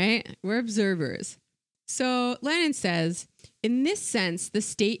 all right? We're observers. So Lenin says, in this sense, the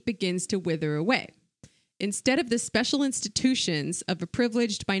state begins to wither away. Instead of the special institutions of a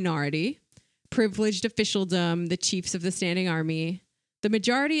privileged minority, privileged officialdom, the chiefs of the standing army, the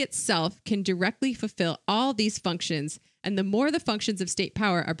majority itself can directly fulfill all these functions, and the more the functions of state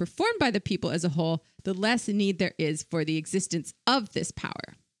power are performed by the people as a whole, the less need there is for the existence of this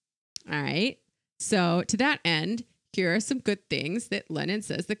power. All right. So to that end, here are some good things that Lenin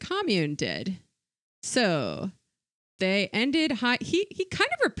says the commune did. So they ended high. He kind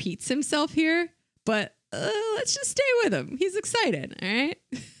of repeats himself here, but let's just stay with him. He's excited. All right.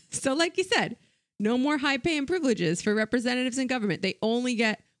 So like he said, no more high pay and privileges for representatives in government. They only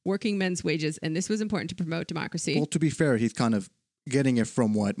get working men's wages. And this was important to promote democracy. Well, to be fair, he's kind of getting it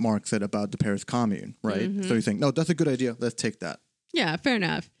from what Marx said about the Paris Commune, right? Mm-hmm. So he's saying, no, that's a good idea. Let's take that. Yeah, fair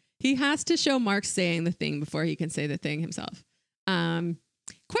enough. He has to show Marx saying the thing before he can say the thing himself.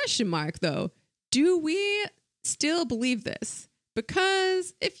 Question mark, though. Do we still believe this?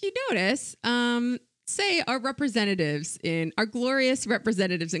 Because if you notice, say our glorious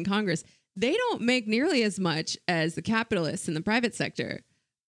representatives in Congress, they don't make nearly as much as the capitalists in the private sector,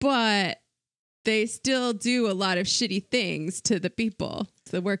 but they still do a lot of shitty things to the people,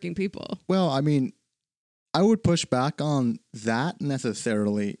 to the working people. Well, I mean, I would push back on that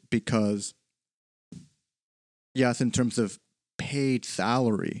necessarily because, yes, in terms of paid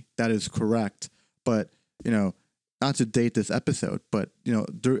salary, that is correct. But, not to date this episode, but, near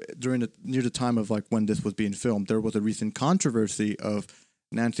the time of like when this was being filmed, there was a recent controversy of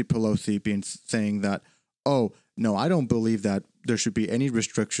Nancy Pelosi saying that, oh, no, I don't believe that there should be any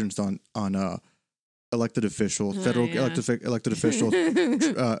restrictions on elected officials, elected officials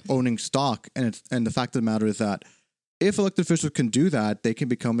owning stock. And the fact of the matter is that if elected officials can do that, they can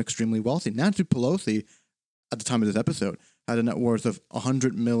become extremely wealthy. Nancy Pelosi, at the time of this episode, had a net worth of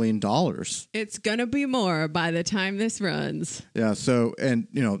 $100 million. It's going to be more by the time this runs. Yeah. So, and,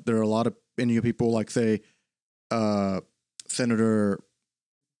 there are a lot of people like, say, Senator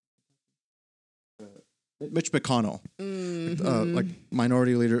Mitch McConnell, like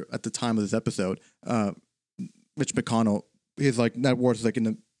minority leader at the time of this episode. Mitch McConnell, his like net worth is like in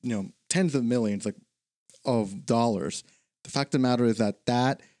the tens of millions of dollars. The fact of the matter is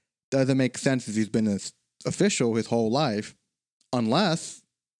that doesn't make sense if he's been an official his whole life, unless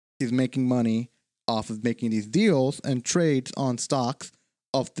he's making money off of making these deals and trades on stocks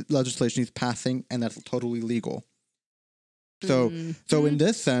of the legislation he's passing, and that's totally legal. So in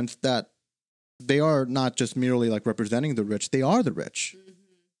this sense, that they are not just merely like representing the rich; they are the rich.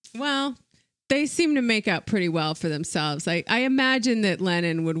 Well, They seem to make out pretty well for themselves. I imagine that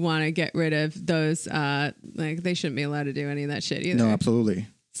Lenin would want to get rid of those. Like they shouldn't be allowed to do any of that shit either. No, absolutely.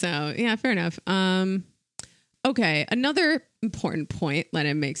 So yeah, fair enough. Okay, another important point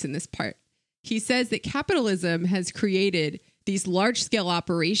Lenin makes in this part. He says that capitalism has created these large-scale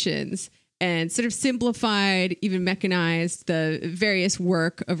operations and sort of simplified, even mechanized the various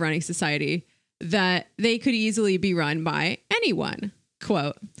work of running society that they could easily be run by anyone.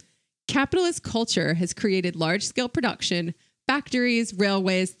 Quote, capitalist culture has created large-scale production, factories,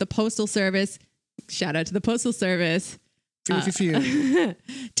 railways, the postal service, shout out to the postal service,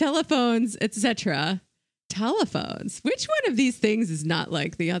 telephones, etc. Telephones. Which one of these things is not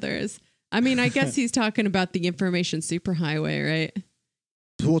like the others? I mean, I guess he's talking about the information superhighway, right?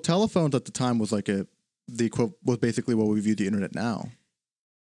 Well, telephones at the time was like was basically what we view the internet now.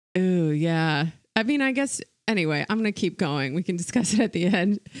 Oh, yeah. I mean, I guess, anyway, I'm going to keep going. We can discuss it at the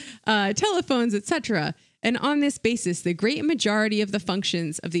end. Telephones, etc. And on this basis, the great majority of the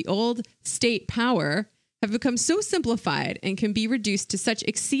functions of the old state power have become so simplified and can be reduced to such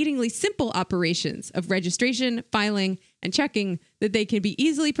exceedingly simple operations of registration, filing, and checking that they can be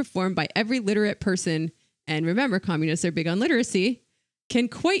easily performed by every literate person. And remember, communists are big on literacy, can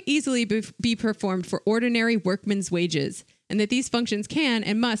quite easily be performed for ordinary workmen's wages, and that these functions can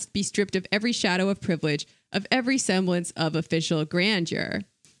and must be stripped of every shadow of privilege, of every semblance of official grandeur.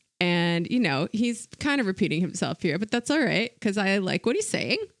 And, you know, he's kind of repeating himself here, but that's all right, because I like what he's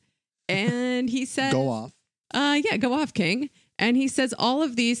saying. And he says, go off. Yeah, go off, King. And he says all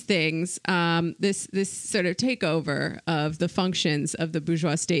of these things, this sort of takeover of the functions of the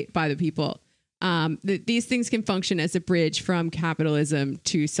bourgeois state by the people, these things can function as a bridge from capitalism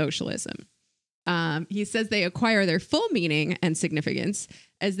to socialism. He says they acquire their full meaning and significance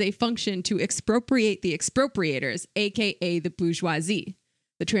as they function to expropriate the expropriators, aka the bourgeoisie,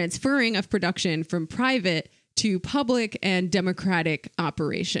 the transferring of production from private to public and democratic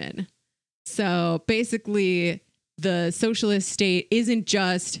operation. So basically, the socialist state isn't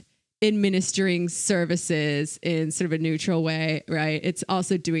just administering services in sort of a neutral way, right? It's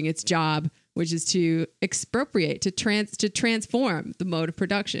also doing its job, which is to expropriate, to transform the mode of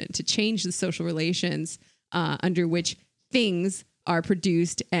production, to change the social relations under which things are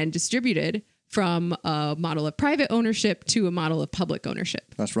produced and distributed from a model of private ownership to a model of public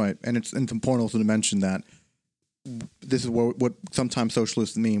ownership. That's right. And it's important also to mention that this is what sometimes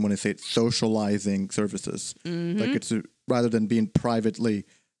socialists mean when they say it's socializing services. Mm-hmm. Like it's rather than being privately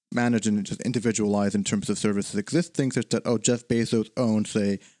managed and just individualized in terms of services. Exist things such that, Jeff Bezos owns,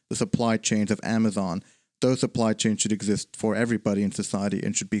 say, the supply chains of Amazon. Those supply chains should exist for everybody in society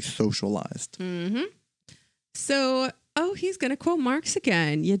and should be socialized. Mm-hmm. So, he's going to quote Marx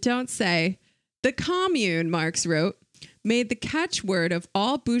again. You don't say. The Commune, Marx wrote, made the catchword of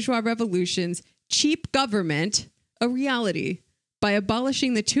all bourgeois revolutions, cheap government, a reality by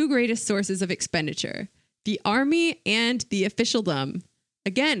abolishing the two greatest sources of expenditure, the army and the officialdom.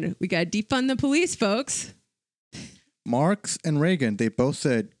 Again, we got to defund the police, folks. Marx and Reagan, they both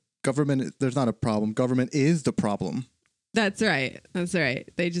said government, there's not a problem. Government is the problem. That's right. That's right.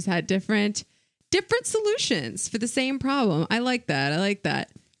 They just had different solutions for the same problem. I like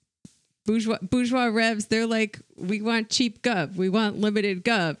that. Bourgeois revs, they're like, we want cheap gov. We want limited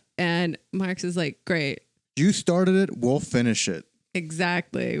gov. And Marx is like, great. You started it, we'll finish it.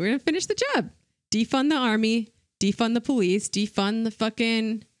 Exactly. We're going to finish the job. Defund the army, defund the police, defund the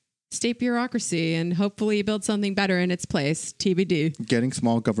fucking state bureaucracy, and hopefully build something better in its place. TBD. Getting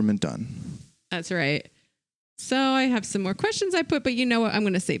small government done. That's right. So I have some more questions I put, but you know what? I'm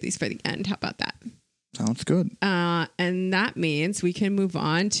going to save these for the end. How about that? Sounds good. And that means we can move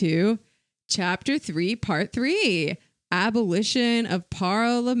on to Chapter 3, Part 3. Abolition of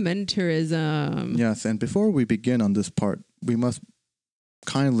parliamentarism. Yes, and before we begin on this part, we must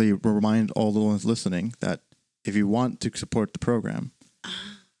kindly remind all the ones listening that if you want to support the program,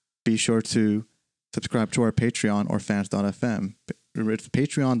 be sure to subscribe to our Patreon or fans.fm. It's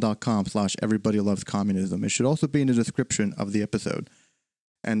patreon.com/everybodylovescommunism. It should also be in the description of the episode,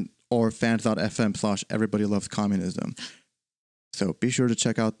 or fans.fm/everybodylovescommunism. So be sure to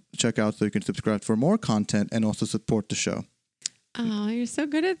check out so you can subscribe for more content and also support the show. Oh, you're so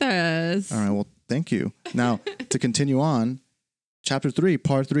good at this. All right, well, thank you. Now, to continue on, Chapter 3,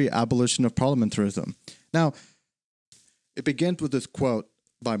 Part 3, Abolition of Parliamentarism. Now, it begins with this quote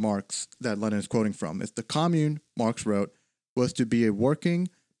by Marx that Lenin is quoting from. It's the Commune, Marx wrote, was to be a working,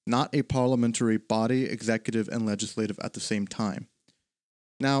 not a parliamentary body, executive and legislative at the same time.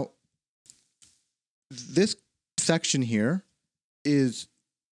 Now, this section here is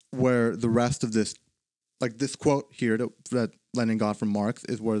where the rest of this, like this quote here that Lenin got from Marx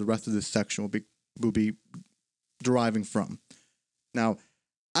is where the rest of this section will be deriving from. Now,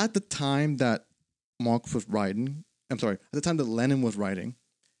 at the time that Marx was writing, at the time that Lenin was writing,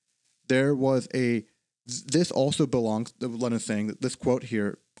 there was this also belongs, Lenin's saying that this quote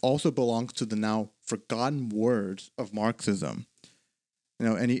here also belongs to the now forgotten words of Marxism.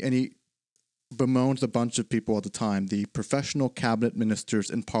 And he bemoans a bunch of people at the time, the professional cabinet ministers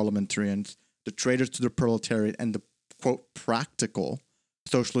and parliamentarians, the traitors to the proletariat, and the, quote, practical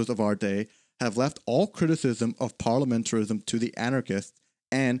socialists of our day have left all criticism of parliamentarism to the anarchists,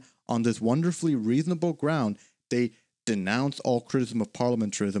 and on this wonderfully reasonable ground, they denounce all criticism of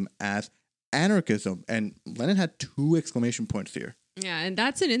parliamentarism as anarchism. And Lenin had 2 exclamation points here. Yeah, and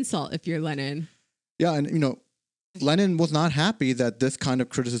that's an insult if you're Lenin. Yeah, and Lenin was not happy that this kind of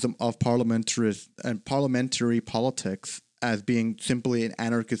criticism of parliamentary politics as being simply an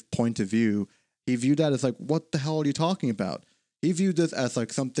anarchist point of view. He viewed that as like, what the hell are you talking about? He viewed this as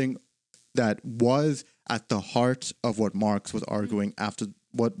like something that was at the heart of what Marx was arguing after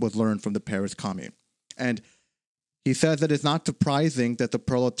what was learned from the Paris Commune. And he says that it's not surprising that the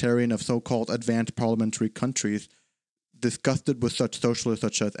proletarian of so-called advanced parliamentary countries, disgusted with such socialists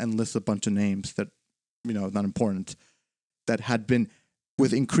such as, and lists a bunch of names that, not important, that had been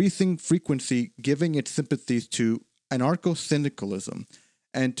with increasing frequency giving its sympathies to anarcho-syndicalism.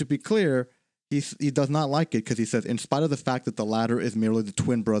 And to be clear, he does not like it because he says, in spite of the fact that the latter is merely the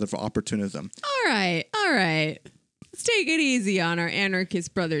twin brother for opportunism. All right. Let's take it easy on our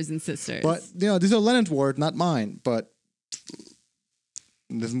anarchist brothers and sisters. But, these are Lenin's words, not mine. But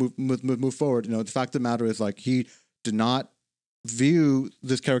let's move forward. The fact of the matter is, like, he did not view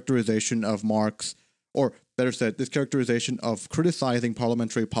this characterization of Marx, or better said, this characterization of criticizing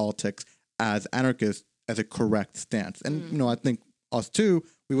parliamentary politics as anarchist as a correct stance. And, I think us too,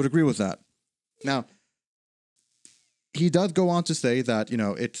 we would agree with that. Now, he does go on to say that,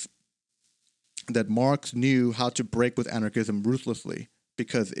 it's that Marx knew how to break with anarchism ruthlessly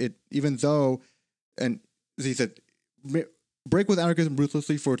because even though, and he said, break with anarchism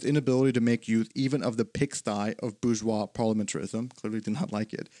ruthlessly for its inability to make use even of the pigsty of bourgeois parliamentarism. Clearly did not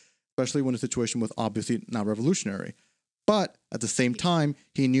like it, especially when the situation was obviously not revolutionary. But at the same time,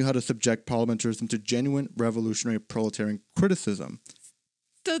 he knew how to subject parliamentarism to genuine revolutionary proletarian criticism.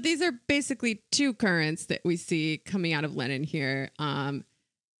 So these are basically 2 currents that we see coming out of Lenin here.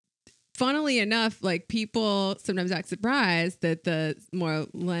 Funnily enough, like, people sometimes act surprised that the more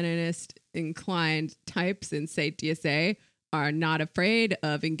Leninist inclined types in, say, DSA are not afraid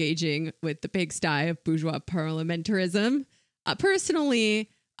of engaging with the pigsty of bourgeois parliamentarism. Personally,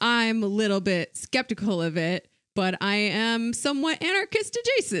 I'm a little bit skeptical of it, but I am somewhat anarchist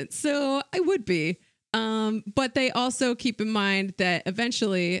adjacent, so I would be. But they also keep in mind that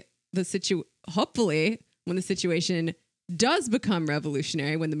eventually hopefully when the situation does become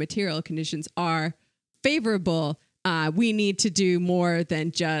revolutionary, when the material conditions are favorable, we need to do more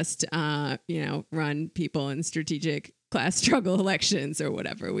than just, run people in strategic class struggle elections or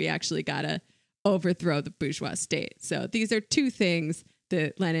whatever. We actually got to overthrow the bourgeois state. So these are 2 things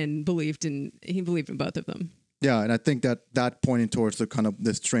that Lenin believed in. He believed in both of them. Yeah, and I think that pointing towards the kind of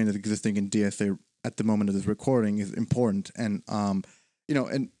this trend that's existing in DSA at the moment of this recording is important. And,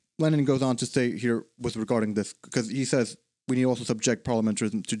 and Lenin goes on to say here with regarding this, because he says we need to also subject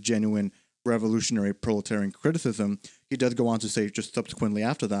parliamentarism to genuine revolutionary proletarian criticism. He does go on to say just subsequently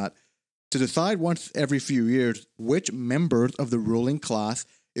after that, to decide once every few years which members of the ruling class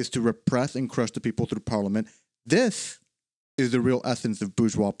is to repress and crush the people through parliament. This is the real essence of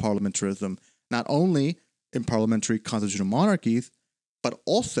bourgeois parliamentarism, not only in parliamentary constitutional monarchies, but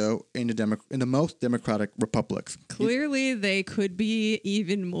also in the most democratic republics. Clearly, they could be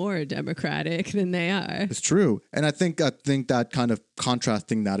even more democratic than they are. It's true. And I think that kind of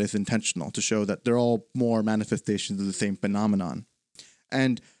contrasting that is intentional to show that they're all more manifestations of the same phenomenon.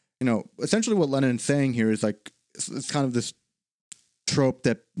 And, essentially what Lenin is saying here is like, it's kind of this trope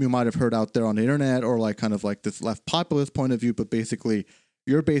that you might have heard out there on the internet, or like kind of like this left populist point of view, but basically,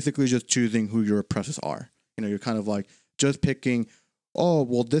 you're basically just choosing who your oppressors are. You're kind of like just picking, oh,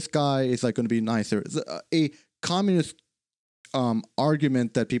 well, this guy is like going to be nicer. A communist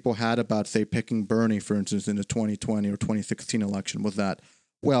argument that people had about, say, picking Bernie, for instance, in the 2020 or 2016 election was that,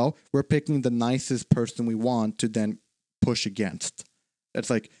 well, we're picking the nicest person we want to then push against.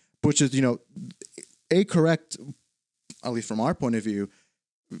 It's like, which is, a correct, at least from our point of view,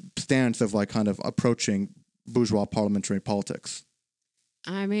 stance of like kind of approaching bourgeois parliamentary politics.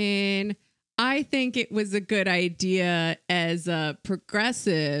 I mean, I think it was a good idea as a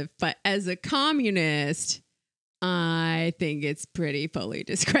progressive, but as a communist, I think it's pretty fully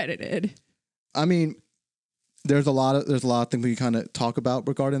discredited. I mean, there's a lot of things we kind of talk about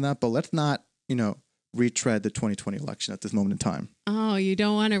regarding that, but let's not, retread the 2020 election at this moment in time. Oh, you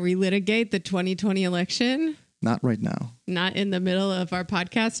don't want to relitigate the 2020 election? Not right now. Not in the middle of our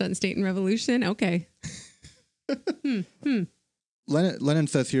podcast on State and Revolution? Okay. Lenin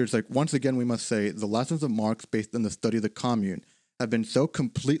says here, it's like, once again, we must say the lessons of Marx based on the study of the commune have been so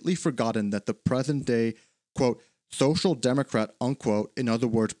completely forgotten that the present day, quote, social democrat, unquote, in other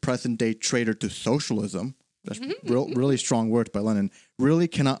words, present day traitor to socialism, that's really strong words by Lenin, really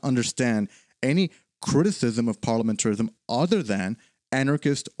cannot understand any criticism of parliamentarism other than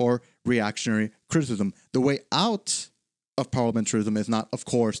anarchist or reactionary criticism. The way out of parliamentarism is not, of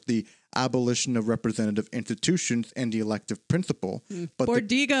course, the abolition of representative institutions and the elective principle. But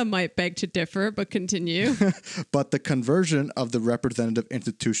Bordiga might beg to differ, but continue. but the conversion of the representative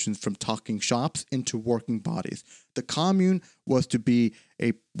institutions from talking shops into working bodies. The commune was to be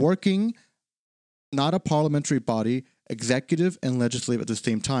a working, not a parliamentary body, executive and legislative at the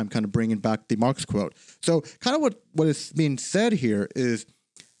same time, kind of bringing back the Marx quote. So kind of what is being said here is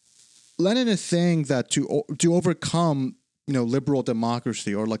Lenin is saying that to overcome liberal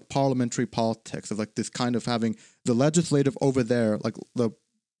democracy or like parliamentary politics of like this kind of having the legislative over there, like the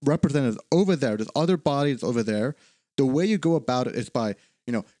representatives over there, there's other bodies over there. The way you go about it is by,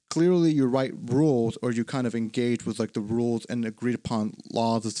 clearly you write rules or you kind of engage with like the rules and agreed upon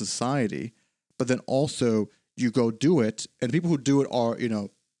laws of society, but then also you go do it. And the people who do it are,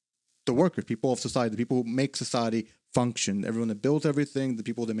 the workers, people of society, the people who make society function, everyone that builds everything, the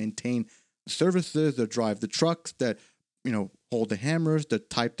people that maintain services, that drive the trucks, that hold the hammers, that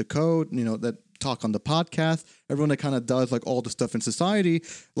type the code, that talk on the podcast, everyone that kind of does like all the stuff in society,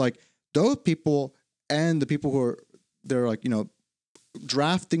 like those people and the people who are, they're like,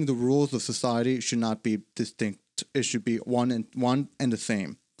 drafting the rules of society should not be distinct. It should be one and the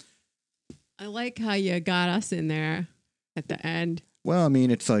same. I like how you got us in there at the end. Well, I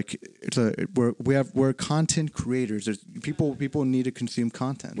mean, we're content creators. There's people need to consume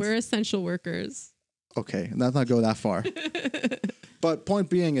content. We're essential workers. Okay, let's not go that far. But point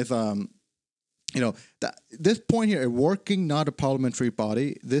being is, this point here, a working, not a parliamentary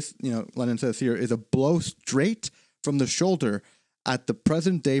body. This, Lenin says here, is a blow straight from the shoulder at the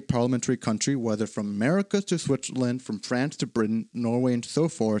present day parliamentary country, whether from America to Switzerland, from France to Britain, Norway, and so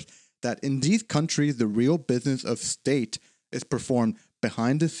forth. That in these countries, the real business of state is performed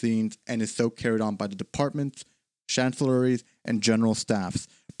behind the scenes and is so carried on by the departments, chancelleries, and general staffs.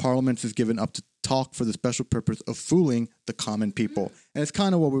 Parliament is given up to talk for the special purpose of fooling the common people. And it's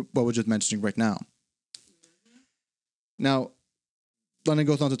kind of what we're just mentioning right now. Now, Lenin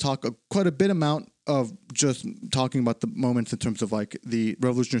goes on to talk quite a bit amount of just talking about the moments in terms of like the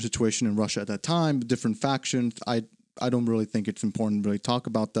revolutionary situation in Russia at that time, the different factions. I don't really think it's important to really talk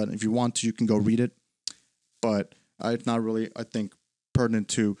about that. If you want to, you can go read it. But it's not really, I think, pertinent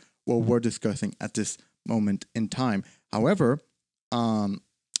to what we're discussing at this moment in time. However,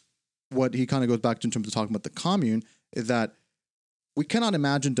 what he kind of goes back to in terms of talking about the commune is that we cannot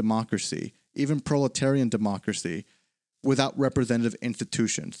imagine democracy, even proletarian democracy, without representative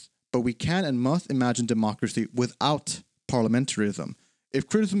institutions. But we can and must imagine democracy without parliamentarism. If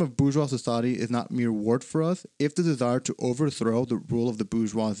criticism of bourgeois society is not mere word for us, if the desire to overthrow the rule of the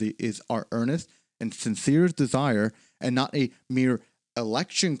bourgeoisie is our earnest and sincere desire, and not a mere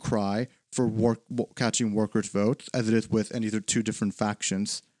election cry for catching workers' votes, as it is with, and these are two different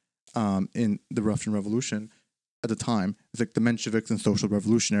factions in the Russian Revolution at the time, it's like the Mensheviks and social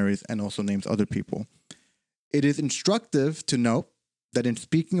revolutionaries, and also names other people. It is instructive to note that in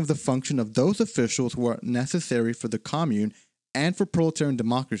speaking of the function of those officials who are necessary for the commune and for proletarian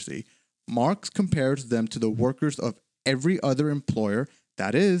democracy, Marx compares them to the workers of every other employer,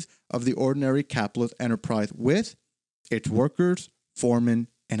 that is, of the ordinary capitalist enterprise, with its workers, foremen,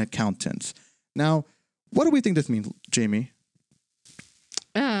 and accountants. Now, what do we think this means, Jamie?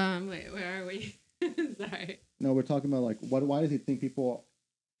 Wait, where are we? Sorry. No, we're talking about like why does he think people?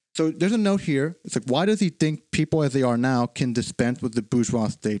 So there's a note here. It's like, why does he think people as they are now can dispense with the bourgeois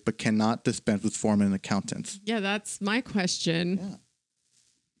state, but cannot dispense with foremen and accountants? Yeah, that's my question. Yeah.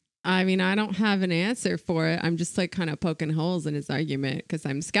 I mean, I don't have an answer for it. I'm just like kind of poking holes in his argument because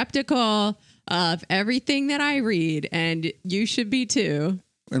I'm skeptical of everything that I read, and you should be too.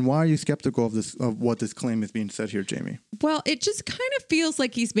 And why are you skeptical of what this claim is being said here, Jamie? Well, it just kind of feels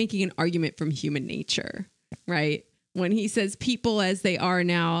like he's making an argument from human nature, right? When he says people as they are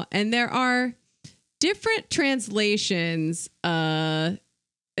now, and there are different translations, a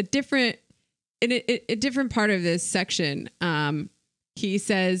different part of this section. He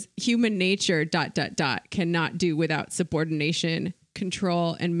says human nature ... cannot do without subordination,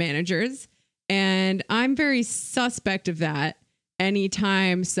 control, and managers. And I'm very suspect of that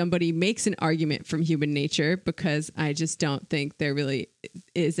anytime somebody makes an argument from human nature, because I just don't think there really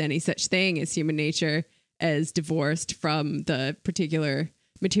is any such thing as human nature as divorced from the particular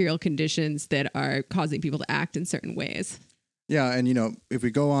material conditions that are causing people to act in certain ways. Yeah, and if we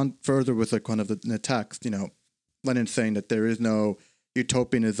go on further with like kind of the text, Lenin's saying that there is no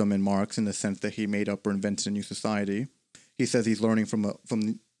utopianism in Marx in the sense that he made up or invented a new society. He says he's learning for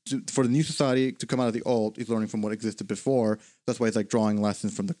the new society to come out of the old. He's learning from what existed before. That's why he's like drawing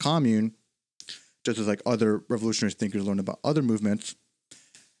lessons from the commune, just as like other revolutionary thinkers learn about other movements,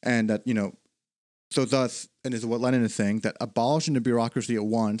 and that so thus, and this is what Lenin is saying, that abolishing the bureaucracy at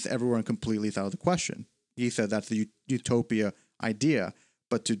once, everywhere and completely, is out of the question. He said that's the utopia idea,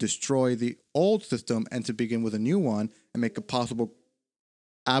 but to destroy the old system and to begin with a new one and make a possible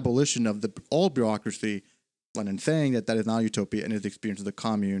abolition of the old bureaucracy, Lenin saying that is not utopia and his experience of the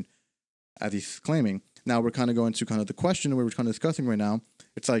commune, as he's claiming. Now we're kind of going to kind of the question we were kind of discussing right now.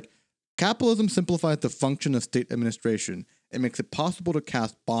 It's like capitalism simplifies the function of state administration. It makes it possible to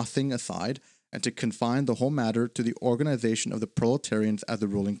cast bossing aside and to confine the whole matter to the organization of the proletarians as the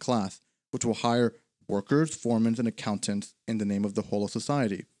ruling class, which will hire workers, foremen, and accountants in the name of the whole of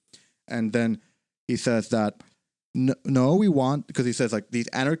society. And then he says that, no, we want, because he says like these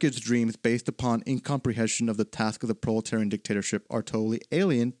anarchist dreams based upon incomprehension of the task of the proletarian dictatorship are totally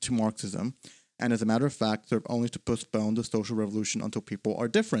alien to Marxism, and as a matter of fact, serve only to postpone the social revolution until people are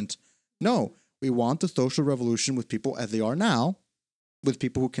different. No, we want the social revolution with people as they are now, with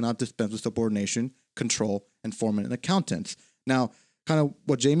people who cannot dispense with subordination, control, and foremen and accountants. Now, kind of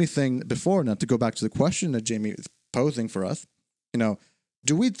what Jamie's saying before, now to go back to the question that Jamie is posing for us,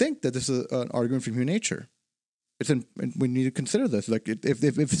 do we think that this is an argument from human nature? We need to consider this. Like,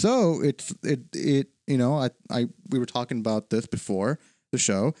 if so, we were talking about this before the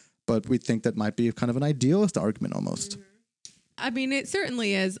show, but we think that might be kind of an idealist argument almost. Mm-hmm. I mean, it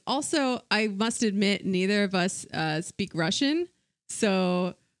certainly is. Also, I must admit, neither of us speak Russian.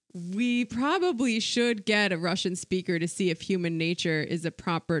 So we probably should get a Russian speaker to see if human nature is a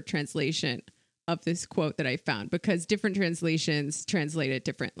proper translation of this quote that I found, because different translations translate it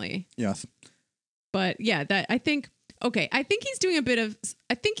differently. Yes. But yeah, I think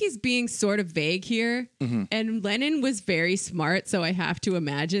he's being sort of vague here. Mm-hmm. And Lenin was very smart, so I have to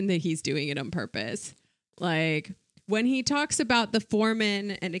imagine that he's doing it on purpose. Like when he talks about the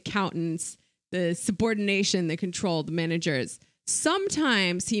foremen and accountants, the subordination, the control, the managers,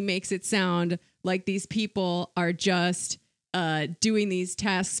 sometimes he makes it sound like these people are just doing these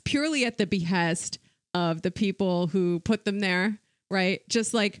tasks purely at the behest of the people who put them there, right?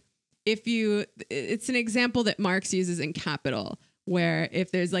 Just like it's an example that Marx uses in Capital, where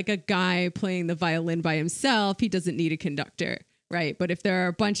if there's like a guy playing the violin by himself, he doesn't need a conductor, right? But if there are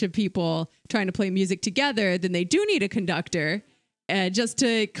a bunch of people trying to play music together, then they do need a conductor just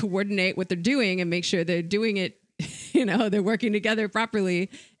to coordinate what they're doing and make sure they're doing it, they're working together properly.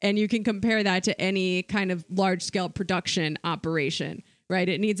 And you can compare that to any kind of large scale production operation, right?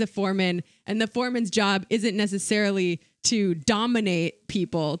 It needs a foreman, and the foreman's job isn't necessarily to dominate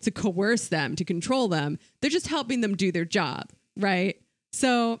people, to coerce them, to control them. They're just helping them do their job, right?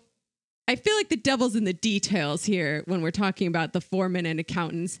 So I feel like the devil's in the details here when we're talking about the foremen and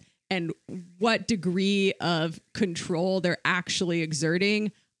accountants and what degree of control they're actually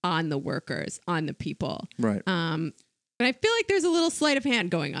exerting on the workers, on the people. Right. And I feel like there's a little sleight of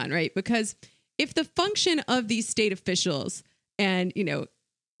hand going on, right? Because if the function of these state officials and,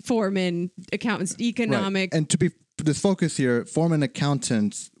 foremen, accountants, economic... Right. And to be this focus here, foreman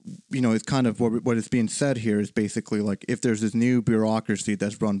accountants, is kind of what is being said here is basically like if there's this new bureaucracy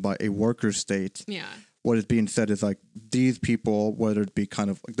that's run by a worker state, yeah, what is being said is like these people, whether it be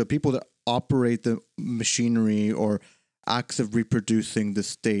kind of like the people that operate the machinery or acts of reproducing the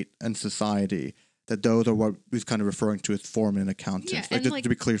state and society, that those are what he's kind of referring to as foreman and accountants. Yeah, like, just to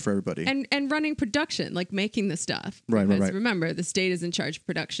be clear for everybody. And running production, like making the stuff. Right. Remember, the state is in charge of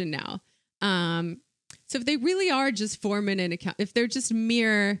production now. So if they really are just foremen and if they're just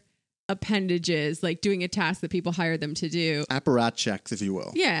mere appendages, like doing a task that people hire them to do. Apparatchiks, if you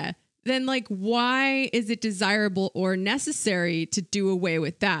will. Yeah. Then like, why is it desirable or necessary to do away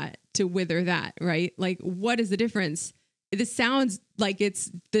with that, to wither that, right? Like, what is the difference? This sounds like it's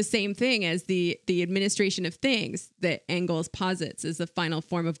the same thing as the administration of things that Engels posits as the final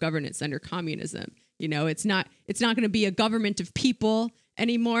form of governance under communism. It's not going to be a government of people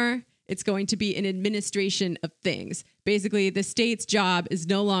anymore. It's going to be an administration of things. Basically, the state's job is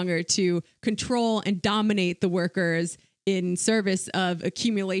no longer to control and dominate the workers in service of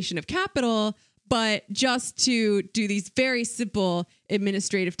accumulation of capital, but just to do these very simple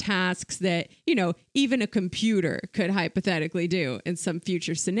administrative tasks that, you know, even a computer could hypothetically do in some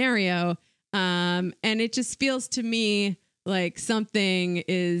future scenario. And it just feels to me like something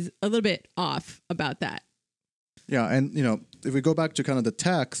is a little bit off about that. Yeah, and you know, if we go back to kind of the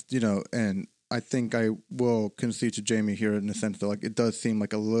text, you know, and I think I will concede to Jamie here in the sense that like it does seem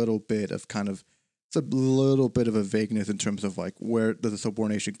like a little bit of kind of it's a little bit of a vagueness in terms of like where does the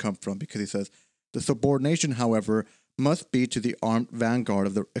subordination come from, because he says the subordination, however, must be to the armed vanguard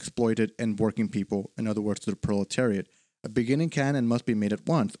of the exploited and working people, in other words, to the proletariat. A beginning can and must be made at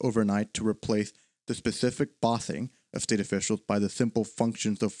once, overnight, to replace the specific bossing of state officials by the simple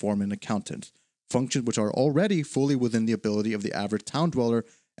functions of foremen and accountants, functions which are already fully within the ability of the average town dweller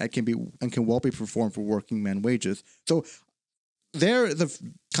and can well be performed for working men wages. So there is a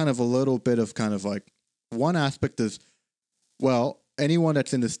kind of a little bit of kind of like one aspect is, well, anyone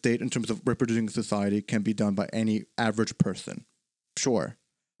that's in the state in terms of reproducing society can be done by any average person. Sure.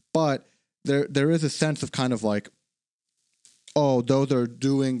 But there is a sense of kind of like, oh, those are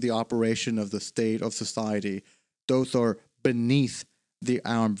doing the operation of the state of society. Those are beneath the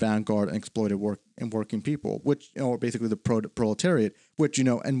armed vanguard and exploited working people, which, you know, are basically the proletariat, which, you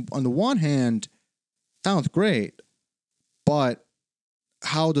know, and on the one hand, sounds great, but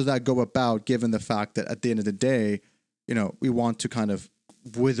how does that go about given the fact that at the end of the day, you know, we want to kind of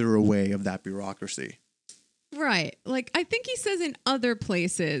wither away of that bureaucracy? Right. Like, I think he says in other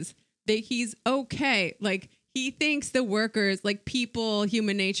places that he's okay. Like, he thinks the workers, like people,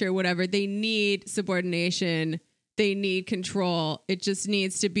 human nature, whatever, they need subordination. They need control. It just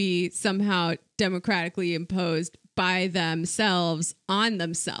needs to be somehow democratically imposed by themselves on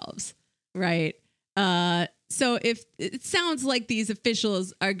themselves. Right. So if it sounds like these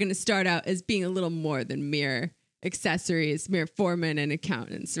officials are going to start out as being a little more than mere accessories, mere foremen and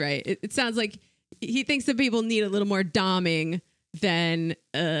accountants, right? It sounds like he thinks that people need a little more doming than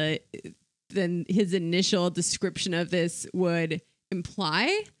his initial description of this would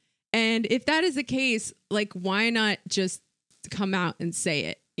imply. And if that is the case, like, why not just come out and say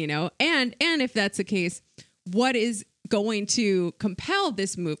it, you know? And if that's the case, what is going to compel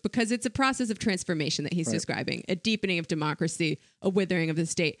this move? Because it's a process of transformation that he's describing, a deepening of democracy, a withering of the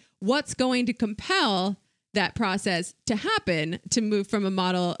state. What's going to compel that process to happen, to move from a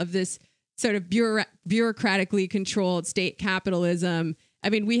model of this sort of bureaucratically controlled state capitalism? I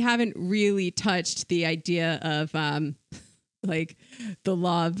mean, we haven't really touched the idea of like the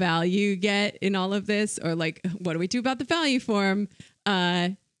law of value yet in all of this, or like, what do we do about the value form?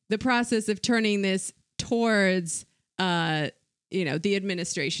 The process of turning this towards, you know, the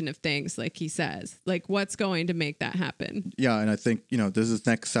administration of things, like he says, like what's going to make that happen? Yeah. And I think, you know, this is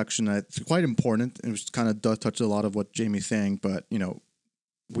next section that's quite important, and which kind of does touch a lot of what Jamie's saying, but, you know,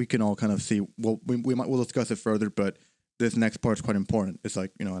 we can all kind of see, well, we'll discuss it further, but this next part is quite important. It's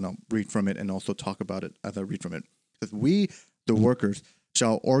like, you know, and I'll read from it and also talk about it as I read from it. It says, we, the workers,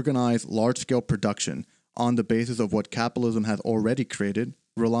 shall organize large-scale production on the basis of what capitalism has already created,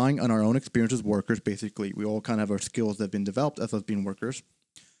 relying on our own experience as workers. Basically, we all kind of have our skills that have been developed as us being workers,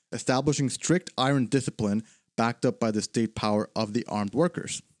 establishing strict iron discipline backed up by the state power of the armed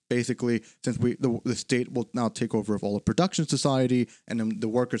workers. Basically, since the state will now take over of all of production society, and then the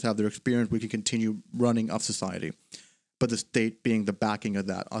workers have their experience, we can continue running of society. But the state being the backing of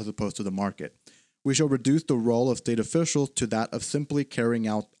that, as opposed to the market. We shall reduce the role of state officials to that of simply carrying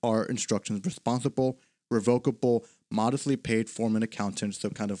out our instructions, responsible, revocable, modestly paid foreman accountants.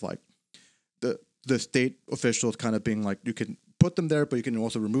 So kind of like the state officials kind of being like, you can put them there, but you can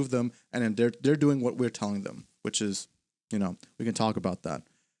also remove them. And then they're doing what we're telling them, which is, you know, we can talk about that.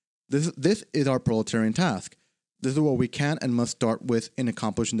 This is our proletarian task. This is what we can and must start with in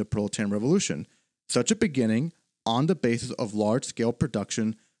accomplishing the proletarian revolution. Such a beginning, on the basis of large-scale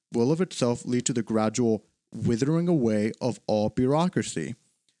production, will of itself lead to the gradual withering away of all bureaucracy,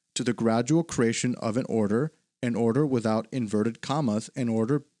 to the gradual creation of an order without inverted commas, an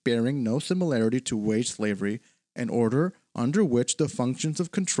order bearing no similarity to wage slavery, an order under which the functions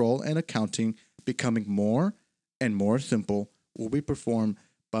of control and accounting, becoming more and more simple, will be performed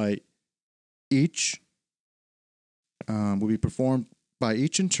by each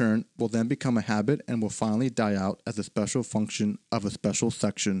in turn, will then become a habit, and will finally die out as a special function of a special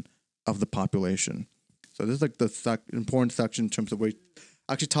section of the population. So this is like the important section in terms of where he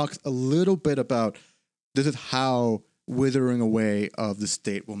actually talks a little bit about this is how withering away of the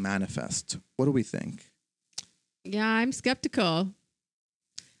state will manifest. What do we think? Yeah, I'm skeptical.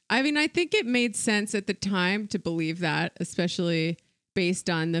 I mean, I think it made sense at the time to believe that, especially based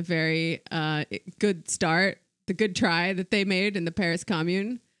on the very good start, the good try that they made in the Paris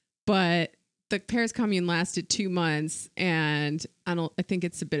Commune. But the Paris Commune lasted 2 months, and I think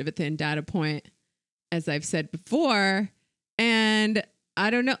it's a bit of a thin data point, as I've said before. And I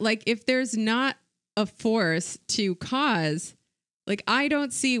don't know, like, if there's not a force to cause, like, I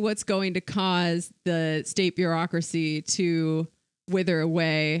don't see what's going to cause the state bureaucracy to wither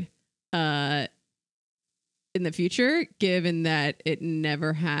away in the future, given that it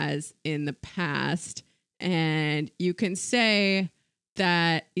never has in the past. And you can say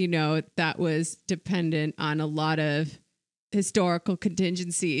that, you know, that was dependent on a lot of historical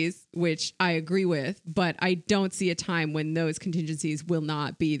contingencies, which I agree with, but I don't see a time when those contingencies will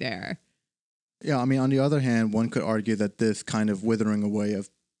not be there. Yeah, I mean, on the other hand, one could argue that this kind of withering away of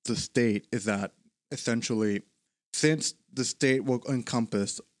the state is that essentially, since the state will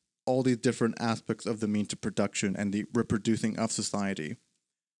encompass all these different aspects of the means of production and the reproducing of society,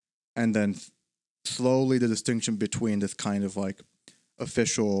 and then slowly the distinction between this kind of like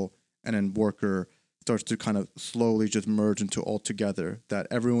official and then worker starts to kind of slowly just merge into all together, that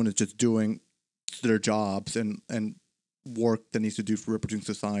everyone is just doing their jobs and work that needs to do for reproducing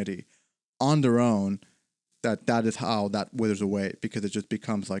society on their own, that is how that withers away, because it just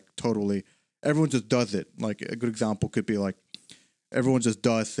becomes like totally, everyone just does it. Like a good example could be like, everyone just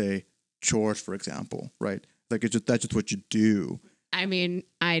does, say, chores, for example, right? Like that's just what you do. I mean,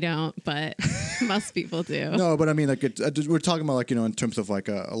 I don't, but most people do. No, but I mean, like we're talking about like, you know, in terms of like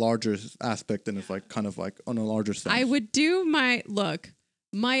a larger aspect, and it's like kind of like on a larger sense. I would do my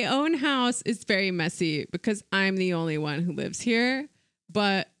own house is very messy because I'm the only one who lives here.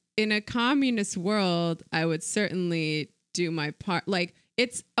 But in a communist world, I would certainly do my part. Like,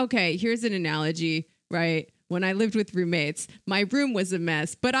 it's okay. Here's an analogy, right? When I lived with roommates, my room was a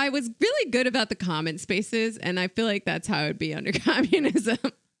mess, but I was really good about the common spaces. And I feel like that's how it would be under communism.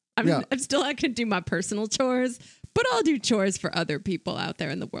 I can do my personal chores, but I'll do chores for other people out there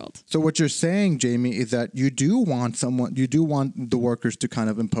in the world. So what you're saying, Jamie, is that you do want the workers to kind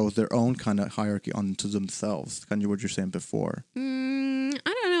of impose their own kind of hierarchy onto themselves. Kind of what you're saying before.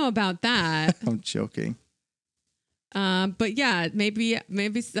 I don't know about that. I'm joking. But yeah, maybe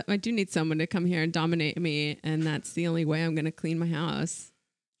I do need someone to come here and dominate me, and that's the only way I'm going to clean my house.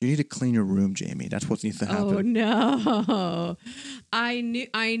 You need to clean your room, Jamie. That's what needs to happen. Oh no! I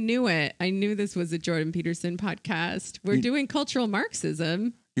knew it. I knew this was a Jordan Peterson podcast. We're doing cultural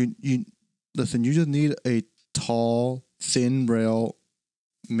Marxism. You listen. You just need a tall, thin rail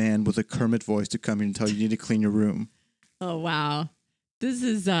man with a Kermit voice to come in and tell you need to clean your room. Oh wow! This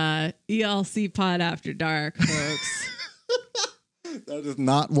is ELC Pod After Dark, folks. That is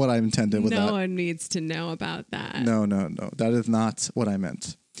not what I intended with that. No one needs to know about that. No. That is not what I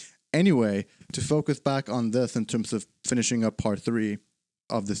meant. Anyway, to focus back on this in terms of finishing up part 3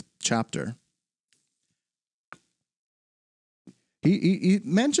 of this chapter, he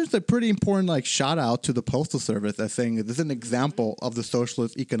mentions a pretty important like shout out to the Postal Service as saying this is an example of the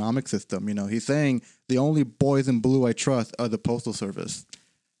socialist economic system. You know, he's saying the only boys in blue I trust are the Postal Service.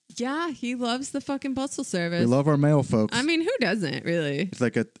 Yeah, he loves the fucking Postal Service. We love our mail, folks. I mean, who doesn't, really? It's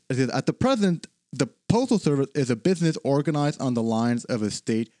like at the present, the Postal Service is a business organized on the lines of a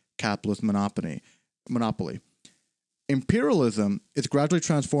state capitalist monopoly. Imperialism is gradually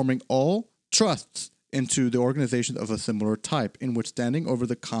transforming all trusts into the organization of a similar type, in which standing over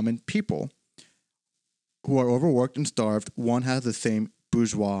the common people who are overworked and starved, one has the same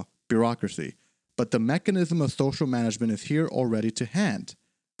bourgeois bureaucracy. But the mechanism of social management is here already to hand.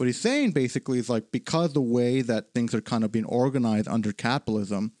 What he's saying basically is like, because the way that things are kind of being organized under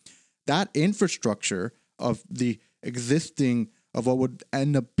capitalism, that infrastructure of the existing of what would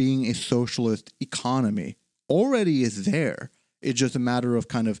end up being a socialist economy already is there. It's just a matter of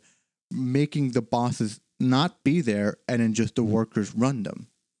kind of making the bosses not be there and then just the workers run them.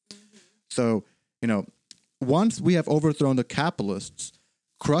 Mm-hmm. So, you know, once we have overthrown the capitalists,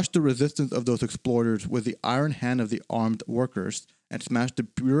 crushed the resistance of those exploiters with the iron hand of the armed workers, and smashed the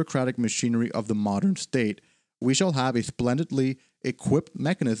bureaucratic machinery of the modern state, we shall have a splendidly equipped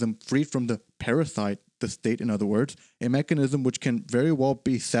mechanism freed from the parasite, the state in other words, a mechanism which can very well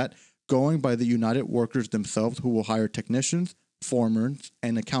be set going by the united workers themselves, who will hire technicians, foremen,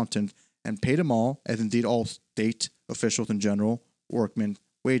 and accountants, and pay them all, as indeed all state officials in general, workmen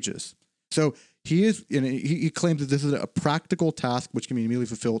wages. So he claims that this is a practical task which can be immediately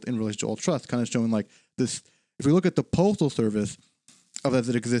fulfilled in relation to all trust, kind of showing like this. If we look at the Postal Service as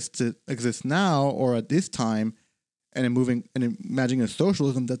it exists now or at this time, and imagining a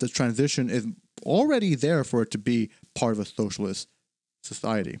socialism, that the transition is already there for it to be part of a socialist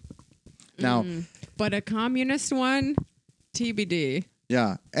society. Now, but a communist one, TBD.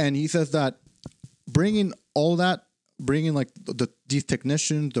 Yeah, and he says that bringing all that bringing like these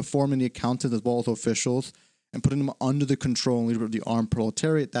technicians, the foremen, the accountants, as well as officials, and putting them under the control and leadership of the armed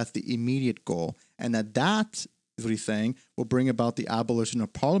proletariat. That's the immediate goal. And that is what he's saying will bring about the abolition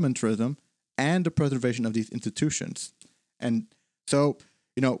of parliamentarism and the preservation of these institutions. And so,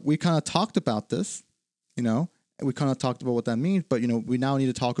 we kind of talked about this, and we kind of talked about what that means, but, we now need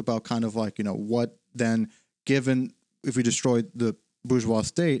to talk about kind of like, what then, given if we destroy the bourgeois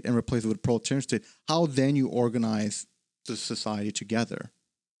state and replace it with a proletarian state, how then you organize the society together.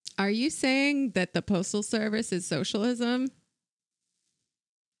 Are you saying that the postal service is socialism?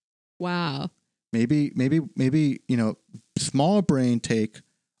 Wow. Maybe, small brain take,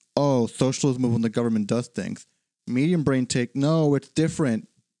 socialism is when the government does things. Medium brain take, no, it's different.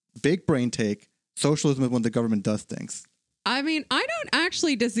 Big brain take, socialism is when the government does things. I mean, I don't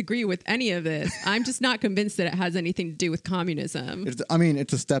actually disagree with any of this. I'm just not convinced that it has anything to do with communism.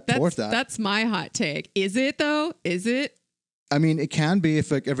 It's a step towards that. That's my hot take. Is it though? Is it? I mean, it can be if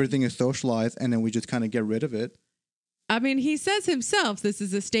like everything is socialized and then we just kind of get rid of it. I mean, he says himself, this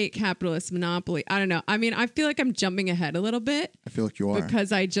is a state capitalist monopoly. I don't know. I mean, I feel like I'm jumping ahead a little bit. I feel like you are.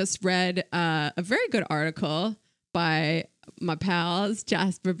 Because I just read a very good article by my pals,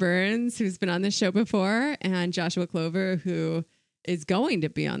 Jasper Burns, who's been on the show before, and Joshua Clover, who is going to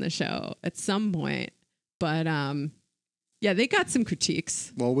be on the show at some point. But yeah, they got some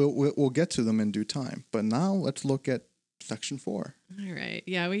critiques. Well, we'll get to them in due time. But now let's look at Section 4. All right.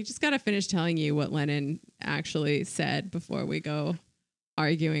 Yeah, we just got to finish telling you what Lenin actually said before we go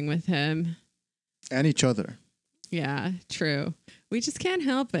arguing with him. And each other. Yeah, true. We just can't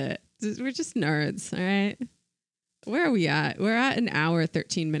help it. We're just nerds, all right? Where are we at? We're at an hour,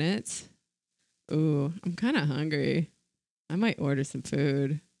 13 minutes. Ooh, I'm kind of hungry. I might order some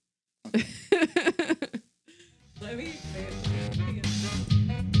food. Let me...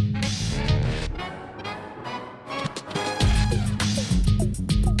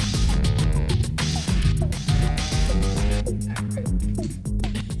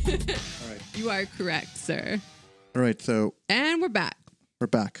 All right. You are correct, sir. All right, so... And we're back. We're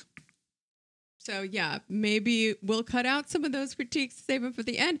back. So, yeah, maybe we'll cut out some of those critiques, save them for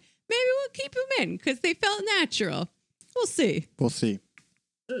the end. Maybe we'll keep them in because they felt natural. We'll see. We'll see.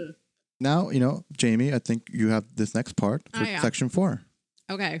 Now, Jamie, I think you have this next part for Section 4.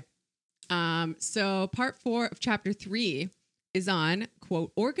 Okay. So part 4 of chapter 3 is on,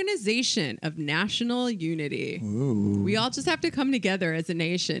 quote, organization of national unity. Ooh. We all just have to come together as a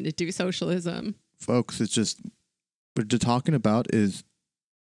nation to do socialism. Folks, it's just, what they're talking about is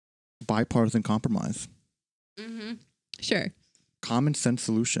bipartisan compromise. Mm-hmm. Sure. Common sense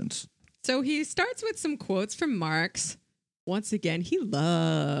solutions. So he starts with some quotes from Marx. Once again, he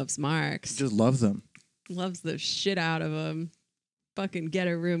loves Marx. He just loves them. Loves the shit out of him. Fucking get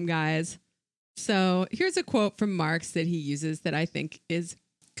a room, guys. So here's a quote from Marx that he uses that I think is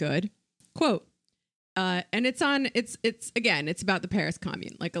good. Quote. And it's about the Paris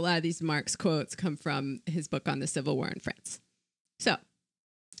Commune. Like a lot of these Marx quotes come from his book on the Civil War in France. So,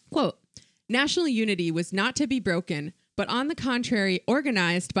 quote, national unity was not to be broken, but on the contrary,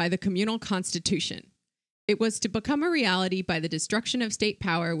 organized by the communal constitution. It was to become a reality by the destruction of state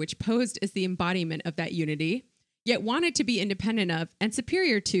power, which posed as the embodiment of that unity, yet wanted to be independent of and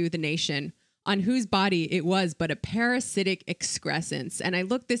superior to the nation, on whose body it was but a parasitic excrescence. And I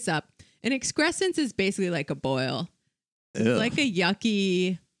looked this up. An excrescence is basically like a boil. It's like a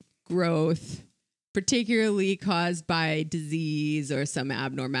yucky growth, particularly caused by disease or some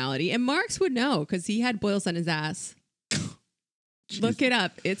abnormality. And Marx would know because he had boils on his ass. Look it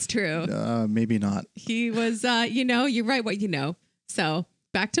up. It's true. Maybe not. He was, you're right what you know. So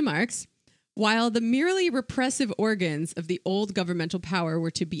back to Marx. While the merely repressive organs of the old governmental power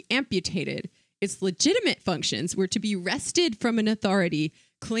were to be amputated, its legitimate functions were to be wrested from an authority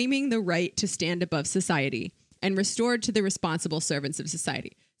claiming the right to stand above society and restored to the responsible servants of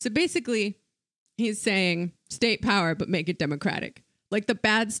society. So basically, he's saying state power, but make it democratic. Like the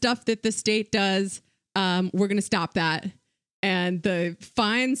bad stuff that the state does, we're going to stop that. And the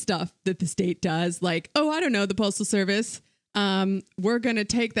fine stuff that the state does, like, I don't know, the Postal Service, we're going to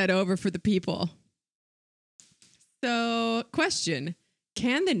take that over for the people. So, question,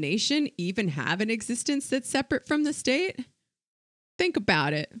 can the nation even have an existence that's separate from the state? Think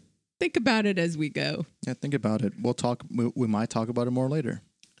about it. Think about it as we go. Yeah, think about it. We might talk about it more later.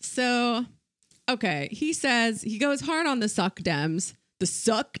 So, okay, he says, he goes hard on the suck dems,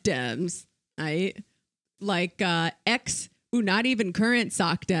 right? Like not even current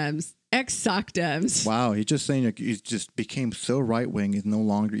sock dems, ex-sock dems. Wow, he's just saying he just became so right-wing, he's no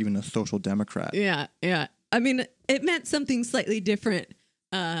longer even a social democrat. Yeah. I mean, it meant something slightly different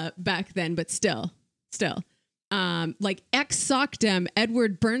back then, but still. like ex-Socdem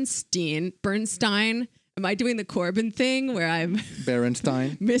Edward Bernstein. Am I doing the Corbyn thing where I'm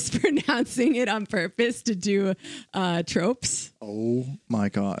Berenstein. mispronouncing it on purpose to do tropes? Oh my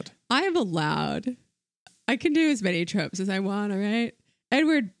God. I am allowed. I can do as many tropes as I want, all right?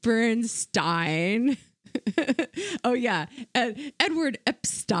 Edward Bernstein. Oh, yeah. Edward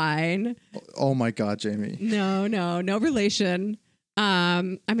Epstein. Oh my God, Jamie. No relation. I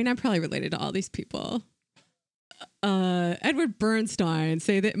mean, I'm probably related to all these people. Edward Bernstein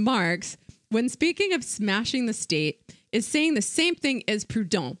say that Marx, when speaking of smashing the state, is saying the same thing as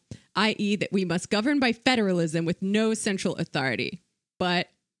Proudhon, i.e. that we must govern by federalism with no central authority. But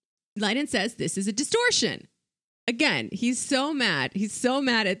Lenin says this is a distortion. Again, he's so mad. He's so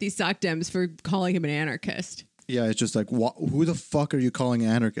mad at these Socdems for calling him an anarchist. Yeah, it's just like, who the fuck are you calling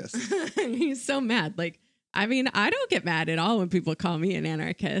anarchist? He's so mad. Like, I mean, I don't get mad at all when people call me an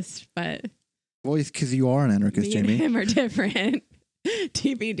anarchist, but... Well, it's because you are an anarchist, me Jamie. and him are different.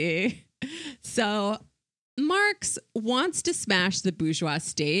 TBD. So Marx wants to smash the bourgeois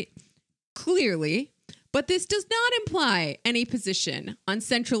state, clearly, but this does not imply any position on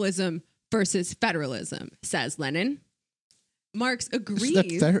centralism versus federalism, says Lenin. Marx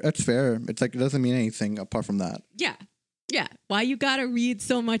agrees. That's fair. It's like, it doesn't mean anything apart from that. Yeah. Why you gotta read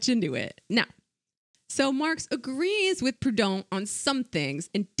so much into it? Now, so Marx agrees with Proudhon on some things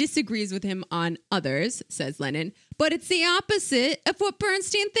and disagrees with him on others, says Lenin, but it's the opposite of what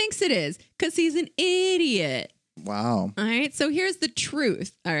Bernstein thinks it is, because he's an idiot. Wow. All right, so here's the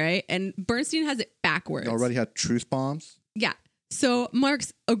truth, all right? And Bernstein has it backwards. You already had truth bombs? Yeah. So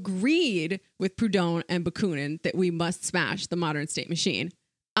Marx agreed with Proudhon and Bakunin that we must smash the modern state machine.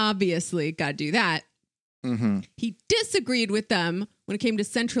 Obviously, got to do that. Mm-hmm. He disagreed with them when it came to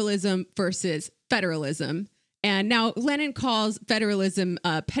centralism versus federalism. And now Lenin calls federalism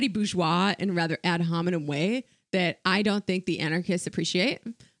petty bourgeois in a rather ad hominem way that I don't think the anarchists appreciate.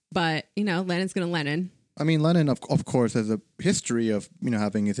 But, you know, Lenin's going to Lenin. I mean, Lenin, of course, has a history of,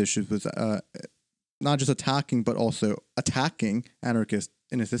 having his issues with not just attacking, but also attacking anarchists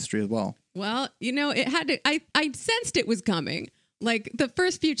in his history as well. Well, it had to, I sensed it was coming. Like the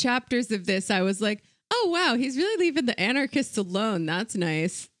first few chapters of this, I was like, oh, wow, he's really leaving the anarchists alone. That's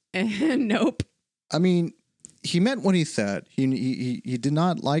nice. And nope. I mean, he meant what he said. He did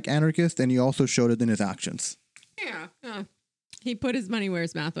not like anarchists, and he also showed it in his actions. Yeah. He put his money where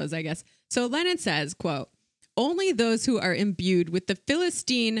his mouth was, I guess. So Lenin says, quote, only those who are imbued with the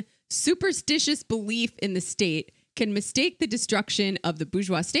Philistine superstitious belief in the state can mistake the destruction of the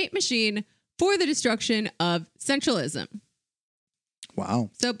bourgeois state machine for the destruction of centralism.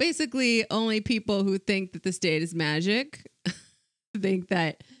 Wow. So basically, only people who think that the state is magic think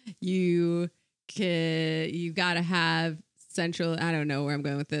that you got to have central. I don't know where I'm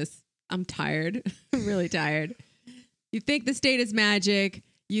going with this. I'm tired. I'm really tired. You think the state is magic.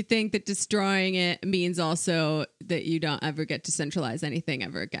 You think that destroying it means also that you don't ever get to centralize anything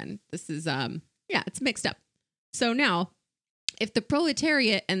ever again. This is, it's mixed up. So now, if the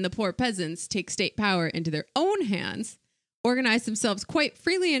proletariat and the poor peasants take state power into their own hands, organize themselves quite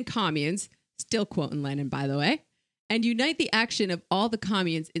freely in communes, still quoting Lenin, by the way, and unite the action of all the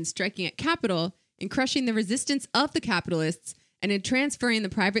communes in striking at capital, in crushing the resistance of the capitalists, and in transferring the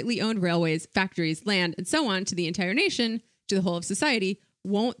privately owned railways, factories, land, and so on to the entire nation, to the whole of society,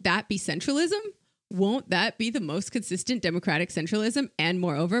 won't that be centralism? Won't that be the most consistent democratic centralism and,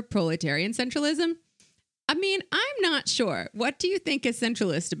 moreover, proletarian centralism? I mean, I'm not sure. What do you think is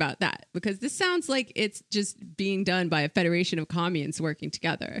centralist about that? Because this sounds like it's just being done by a federation of communes working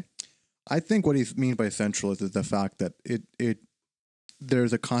together. I think what he means by centralist is the fact that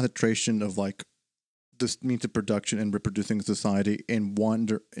there's a concentration of like this means of production and reproducing society in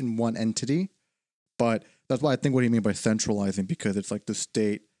one entity. But that's why I think what he means by centralizing, because it's like the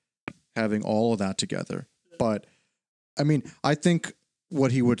state having all of that together. But I mean, I think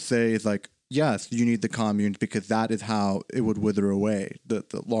what he would say is like, yes, you need the communes because that is how it would wither away, the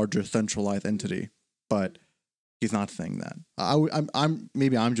larger centralized entity. But he's not saying that.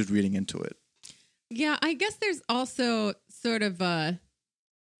 I'm just reading into it. Yeah, I guess there's also sort of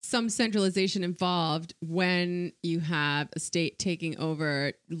some centralization involved when you have a state taking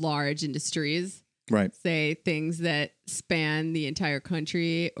over large industries. Right. Say things that span the entire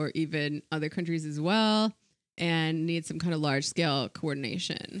country or even other countries as well, and need some kind of large scale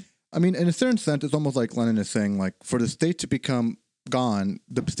coordination. I mean, in a certain sense, it's almost like Lenin is saying, like, for the state to become gone,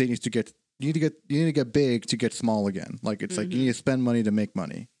 the state needs to get you need to get big to get small again. Like it's like you need to spend money to make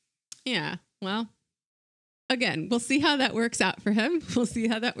money. Yeah. Well, again, we'll see how that works out for him. We'll see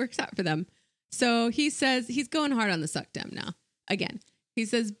how that works out for them. So he says he's going hard on the Socdem now. Again, he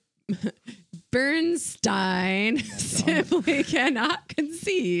says Bernstein simply cannot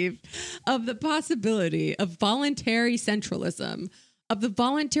conceive of the possibility of voluntary centralism, of the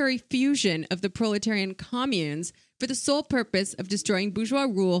voluntary fusion of the proletarian communes for the sole purpose of destroying bourgeois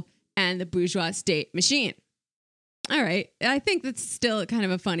rule and the bourgeois state machine. All right, I think that's still kind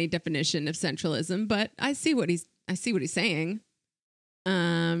of a funny definition of centralism, but I see what he's saying.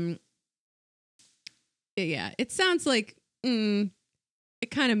 Yeah, it sounds like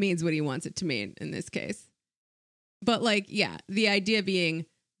it kind of means what he wants it to mean in this case. But like, yeah, the idea being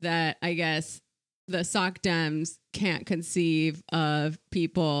that I guess the Soc Dems can't conceive of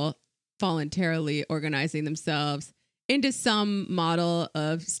people voluntarily organizing themselves into some model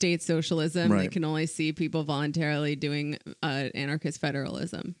of state socialism. Right. They can only see people voluntarily doing anarchist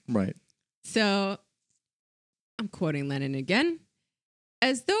federalism. Right. So I'm quoting Lenin again.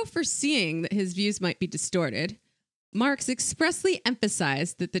 As though foreseeing that his views might be distorted, Marx expressly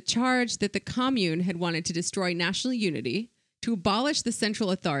emphasized that the charge that the Commune had wanted to destroy national unity, to abolish the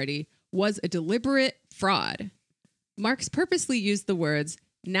central authority, was a deliberate fraud. Marx purposely used the words,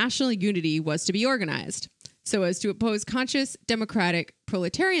 national unity was to be organized, so as to oppose conscious, democratic,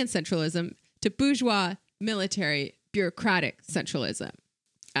 proletarian centralism to bourgeois, military, bureaucratic centralism.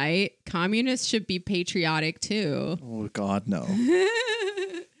 Communists should be patriotic too. Oh, God, no.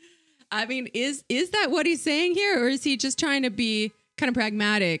 I mean, is that what he's saying here? Or is he just trying to be kind of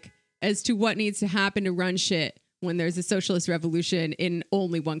pragmatic as to what needs to happen to run shit when there's a socialist revolution in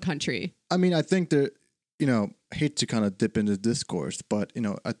only one country? I mean, I think that, hate to kind of dip into discourse, but,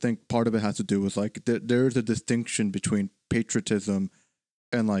 I think part of it has to do with like, there's a distinction between patriotism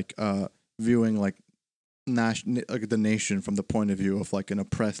and like viewing like the nation from the point of view of like an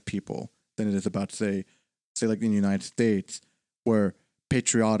oppressed people than it is about, say like in the United States, where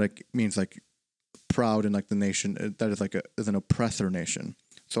patriotic means like proud in like the nation that is like is an oppressor nation.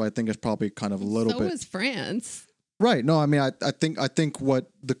 So I think it's probably kind of a little bit. So is France. Right. No, I mean, I think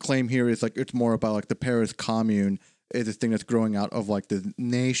what the claim here is like, it's more about like the Paris Commune is this thing that's growing out of like the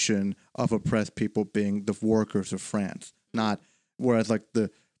nation of oppressed people being the workers of France, not whereas like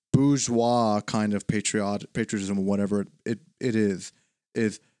the bourgeois kind of patriotism or whatever it is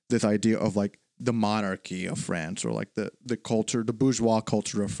this idea of like the monarchy of France or like the culture, the bourgeois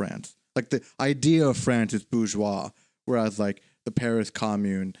culture of France. Like the idea of France is bourgeois, whereas like the Paris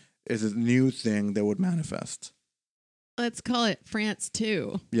Commune is a new thing that would manifest. Let's call it France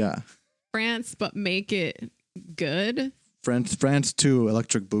 2. Yeah. France, but make it good. France 2,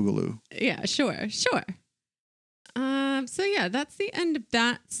 Electric Boogaloo. Yeah, sure. So yeah, that's the end of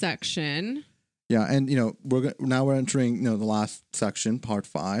that section. Yeah, and we're entering the last section, part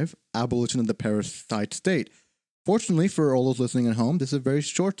 5, abolition of the parasite state. Fortunately for all those listening at home, this is a very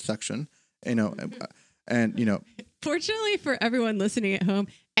short section, and Fortunately for everyone listening at home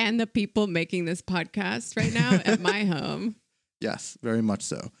and the people making this podcast right now at my home. Yes, very much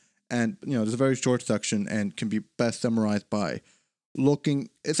so. And there's a very short section and can be best summarized by looking.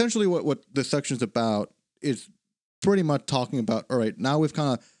 Essentially, what the section is about is pretty much talking about. All right, now we've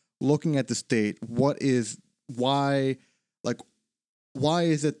kind of looking at the state. Why is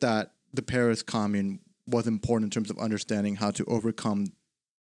it that the Paris Commune was important in terms of understanding how to overcome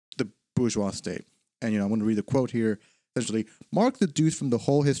the bourgeois state? And I'm going to read a quote here. Essentially, Marx deduced from the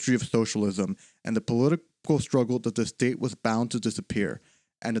whole history of socialism and the political struggle that the state was bound to disappear,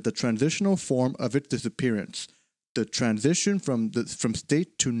 and that the transitional form of its disappearance, the transition from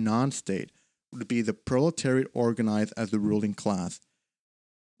state to non-state, would be the proletariat organized as the ruling class.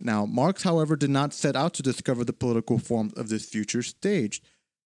 Now, Marx, however, did not set out to discover the political forms of this future stage.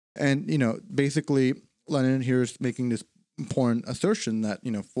 And, basically, Lenin here is making this important assertion that,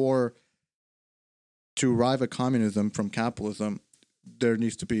 to arrive at communism from capitalism, there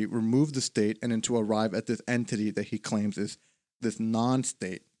needs to be remove the state and then to arrive at this entity that he claims is this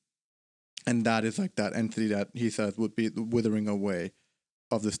non-state. And that is like that entity that he says would be the withering away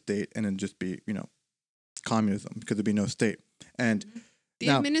of the state and then just be, communism, because there'd be no state. And the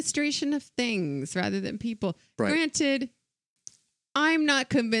administration of things rather than people. Right. Granted, I'm not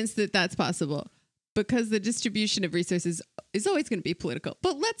convinced that that's possible because the distribution of resources is always going to be political.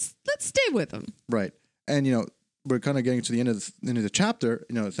 But let's stay with them. Right. And we're kind of getting to the end of the chapter.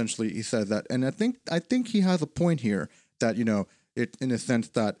 Essentially he says that, and I think he has a point here that it in a sense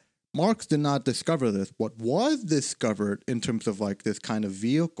that Marx did not discover this. What was discovered in terms of like this kind of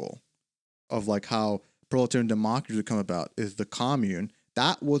vehicle of like how proletarian democracy would come about is the commune.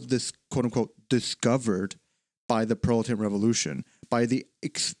 That was this quote unquote discovered by the proletarian revolution, by the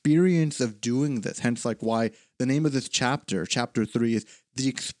experience of doing this. Hence like why the name of this chapter 3, is the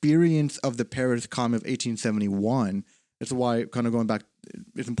experience of the Paris Commune of 1871, It's why, kind of going back,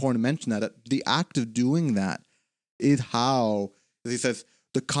 it's important to mention that the act of doing that is how, as he says,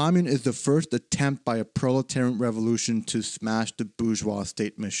 the commune is the first attempt by a proletarian revolution to smash the bourgeois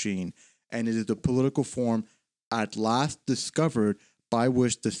state machine, and it is the political form at last discovered by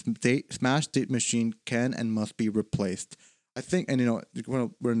which the smashed state machine can and must be replaced. I think, and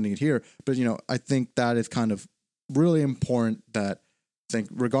we're ending it here, but I think that is kind of really important, that I think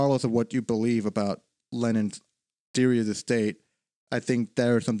regardless of what you believe about Lenin's theory of the state, I think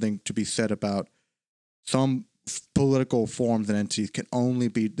there is something to be said about some political forms and entities can only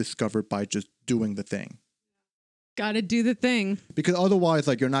be discovered by just doing the thing. Gotta do the thing. Because otherwise,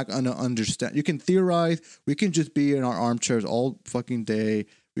 like, you're not going to understand. You can theorize. We can just be in our armchairs all fucking day.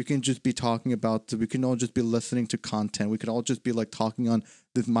 We can just be talking about, we can all just be listening to content. We could all just be like talking on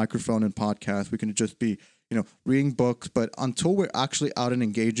this microphone and podcast. We can just be, reading books. But until we're actually out and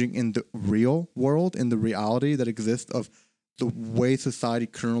engaging in the real world, in the reality that exists of the way society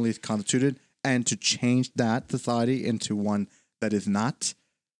currently is constituted, and to change that society into one that is not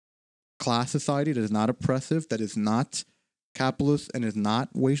class society, that is not oppressive, that is not capitalist, and is not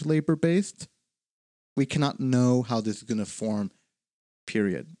wage labor based, we cannot know how this is going to form,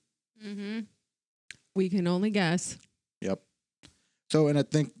 period. Mm-hmm. We can only guess. Yep. So, and I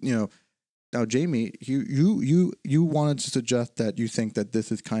think, now Jamie, you wanted to suggest that you think that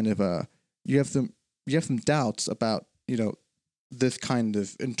this is kind of you have some doubts about, this kind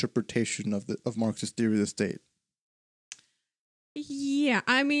of interpretation of Marxist theory of the state. Yeah,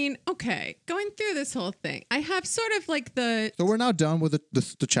 I mean, okay, going through this whole thing, I have sort of like the. So we're now done with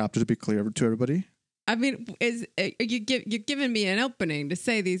the chapter, to be clear to everybody. I mean, you're giving me an opening to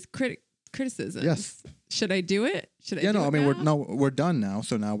say these criticisms. Yes. Should I do it? We're done now.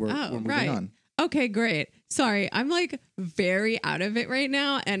 So now we're moving on. Okay, great. Sorry, I'm like very out of it right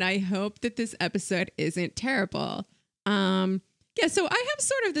now, and I hope that this episode isn't terrible. Yeah, so I have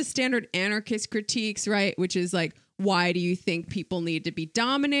sort of the standard anarchist critiques, right? Which is like, why do you think people need to be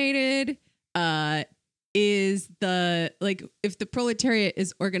dominated? Is the, like, if the proletariat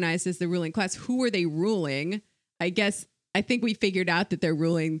is organized as the ruling class, who are they ruling? I think we figured out that they're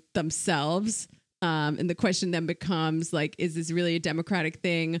ruling themselves. And the question then becomes, like, is this really a democratic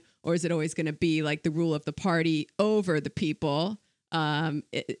thing? Or is it always going to be like the rule of the party over the people?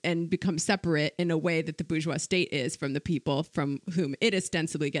 And become separate in a way that the bourgeois state is from the people from whom it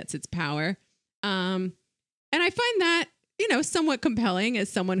ostensibly gets its power. And I find that, somewhat compelling as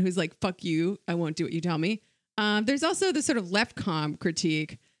someone who's like, fuck you, I won't do what you tell me. There's also the sort of left com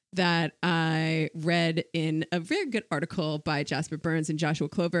critique that I read in a very good article by Jasper Burns and Joshua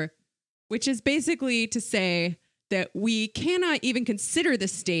Clover, which is basically to say that we cannot even consider the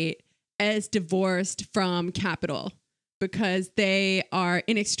state as divorced from capital, because they are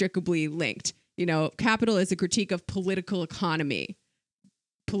inextricably linked. Capital is a critique of political economy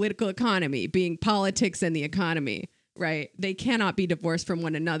being politics and the economy, right? They cannot be divorced from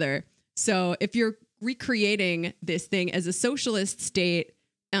one another. So if you're recreating this thing as a socialist state,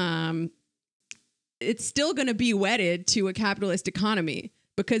 it's still going to be wedded to a capitalist economy,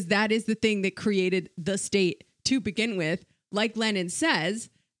 because that is the thing that created the state to begin with, like Lenin says.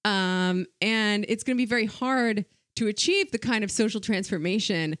 And it's going to be very hard to achieve the kind of social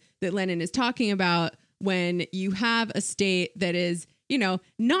transformation that Lenin is talking about when you have a state that is,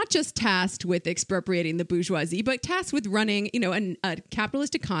 not just tasked with expropriating the bourgeoisie, but tasked with running, a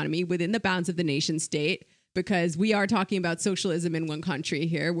capitalist economy within the bounds of the nation state, because we are talking about socialism in one country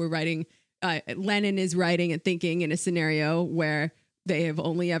here. We're writing, Lenin is writing and thinking in a scenario where they have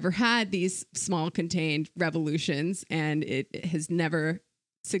only ever had these small contained revolutions, and it has never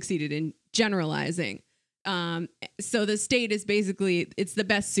succeeded in generalizing. So the state is basically, it's the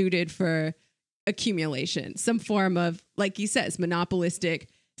best suited for accumulation, some form of, like he says, monopolistic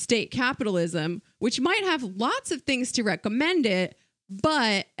state capitalism, which might have lots of things to recommend it,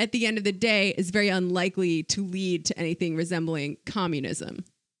 but at the end of the day is very unlikely to lead to anything resembling communism.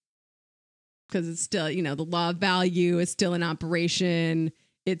 Because it's still, the law of value is still in operation.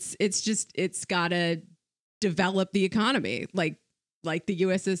 It's it's got to develop the economy like the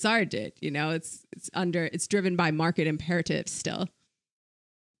USSR did. It's driven by market imperatives still.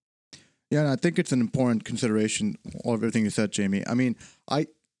 Yeah, and I think it's an important consideration of everything you said, Jamie. I mean, I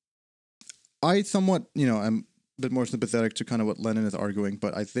somewhat, I'm a bit more sympathetic to kind of what Lenin is arguing,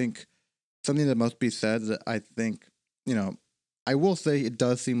 but I think something that must be said that I think, I will say it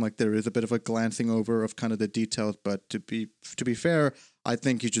does seem like there is a bit of a glancing over of kind of the details, but to be fair, I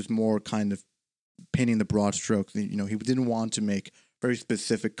think he's just more kind of painting the broad strokes. He didn't want to make very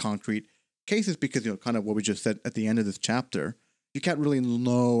specific, concrete cases because, kind of what we just said at the end of this chapter, you can't really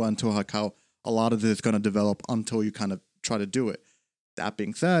know until like how a lot of this is going to develop until you kind of try to do it. That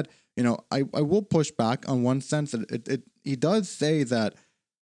being said, I will push back on one sense that he does say that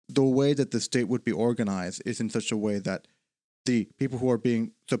the way that the state would be organized is in such a way that the people who are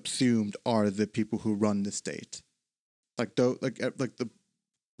being subsumed are the people who run the state. Like the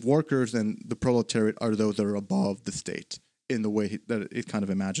workers and the proletariat are those that are above the state in the way that it's kind of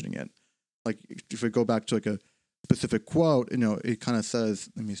imagining it. Like if we go back to like a specific quote, it kind of says,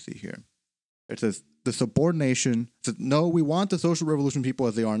 let me see here. It says, the subordination says, no, we want the social revolution people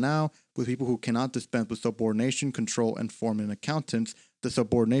as they are now, with people who cannot dispense with subordination, control, and foremen and accountants. The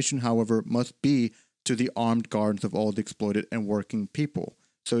subordination, however, must be to the armed guards of all the exploited and working people.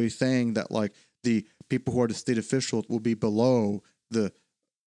 So he's saying that like the people who are the state officials will be below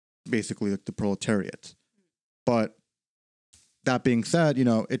basically like the proletariat. But that being said,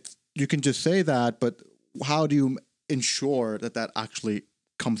 you can just say that, but how do you ensure that actually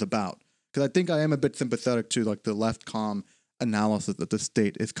comes about? Because I think I am a bit sympathetic to like the left-com analysis that the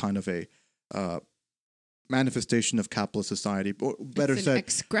state is kind of a manifestation of capitalist society, or better it's said,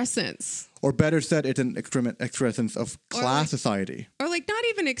 excrescence. Or better said, it's an excrescence of class society. Or like not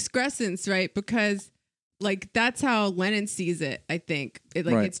even excrescence, right? Because like that's how Lenin sees it. I think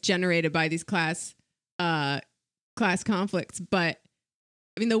it's generated by these class conflicts. But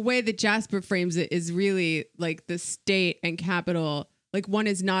I mean, the way that Jasper frames it is really like the state and capital. Like one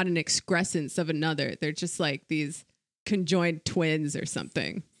is not an excrescence of another. They're just like these conjoined twins or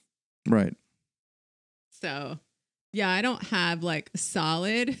something. Right. So, yeah, I don't have like a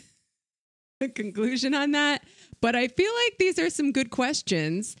solid conclusion on that, but I feel like these are some good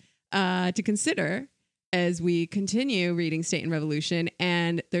questions to consider as we continue reading State and Revolution.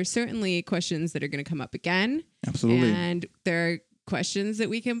 And there's certainly questions that are going to come up again. Absolutely. And there are questions that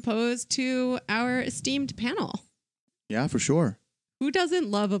we can pose to our esteemed panel. Yeah, for sure. Who doesn't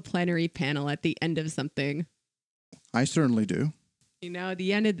love a plenary panel at the end of something? I certainly do. At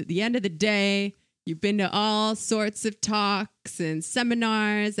the end of the day, you've been to all sorts of talks and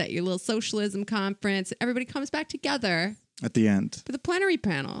seminars at your little socialism conference. Everybody comes back together at the end for the plenary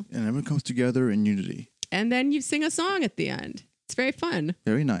panel. And everyone comes together in unity. And then you sing a song at the end. It's very fun.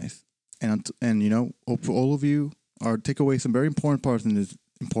 Very nice. And hope for all of you take away some very important parts in this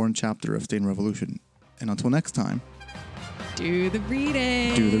important chapter of State and Revolution. And until next time, do the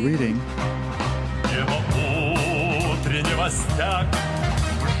reading. Do the reading. Утреннего стяг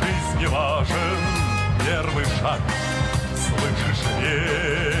в жизни важен первый шаг. Слышишь,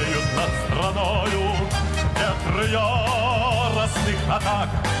 веют над страною ветры яростных атак.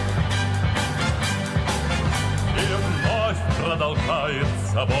 И вновь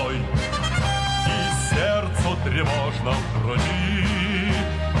продолжается бой, и сердцу тревожно в груди.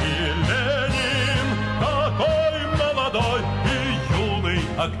 И Ленин такой молодой и юный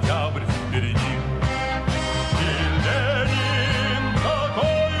октябрь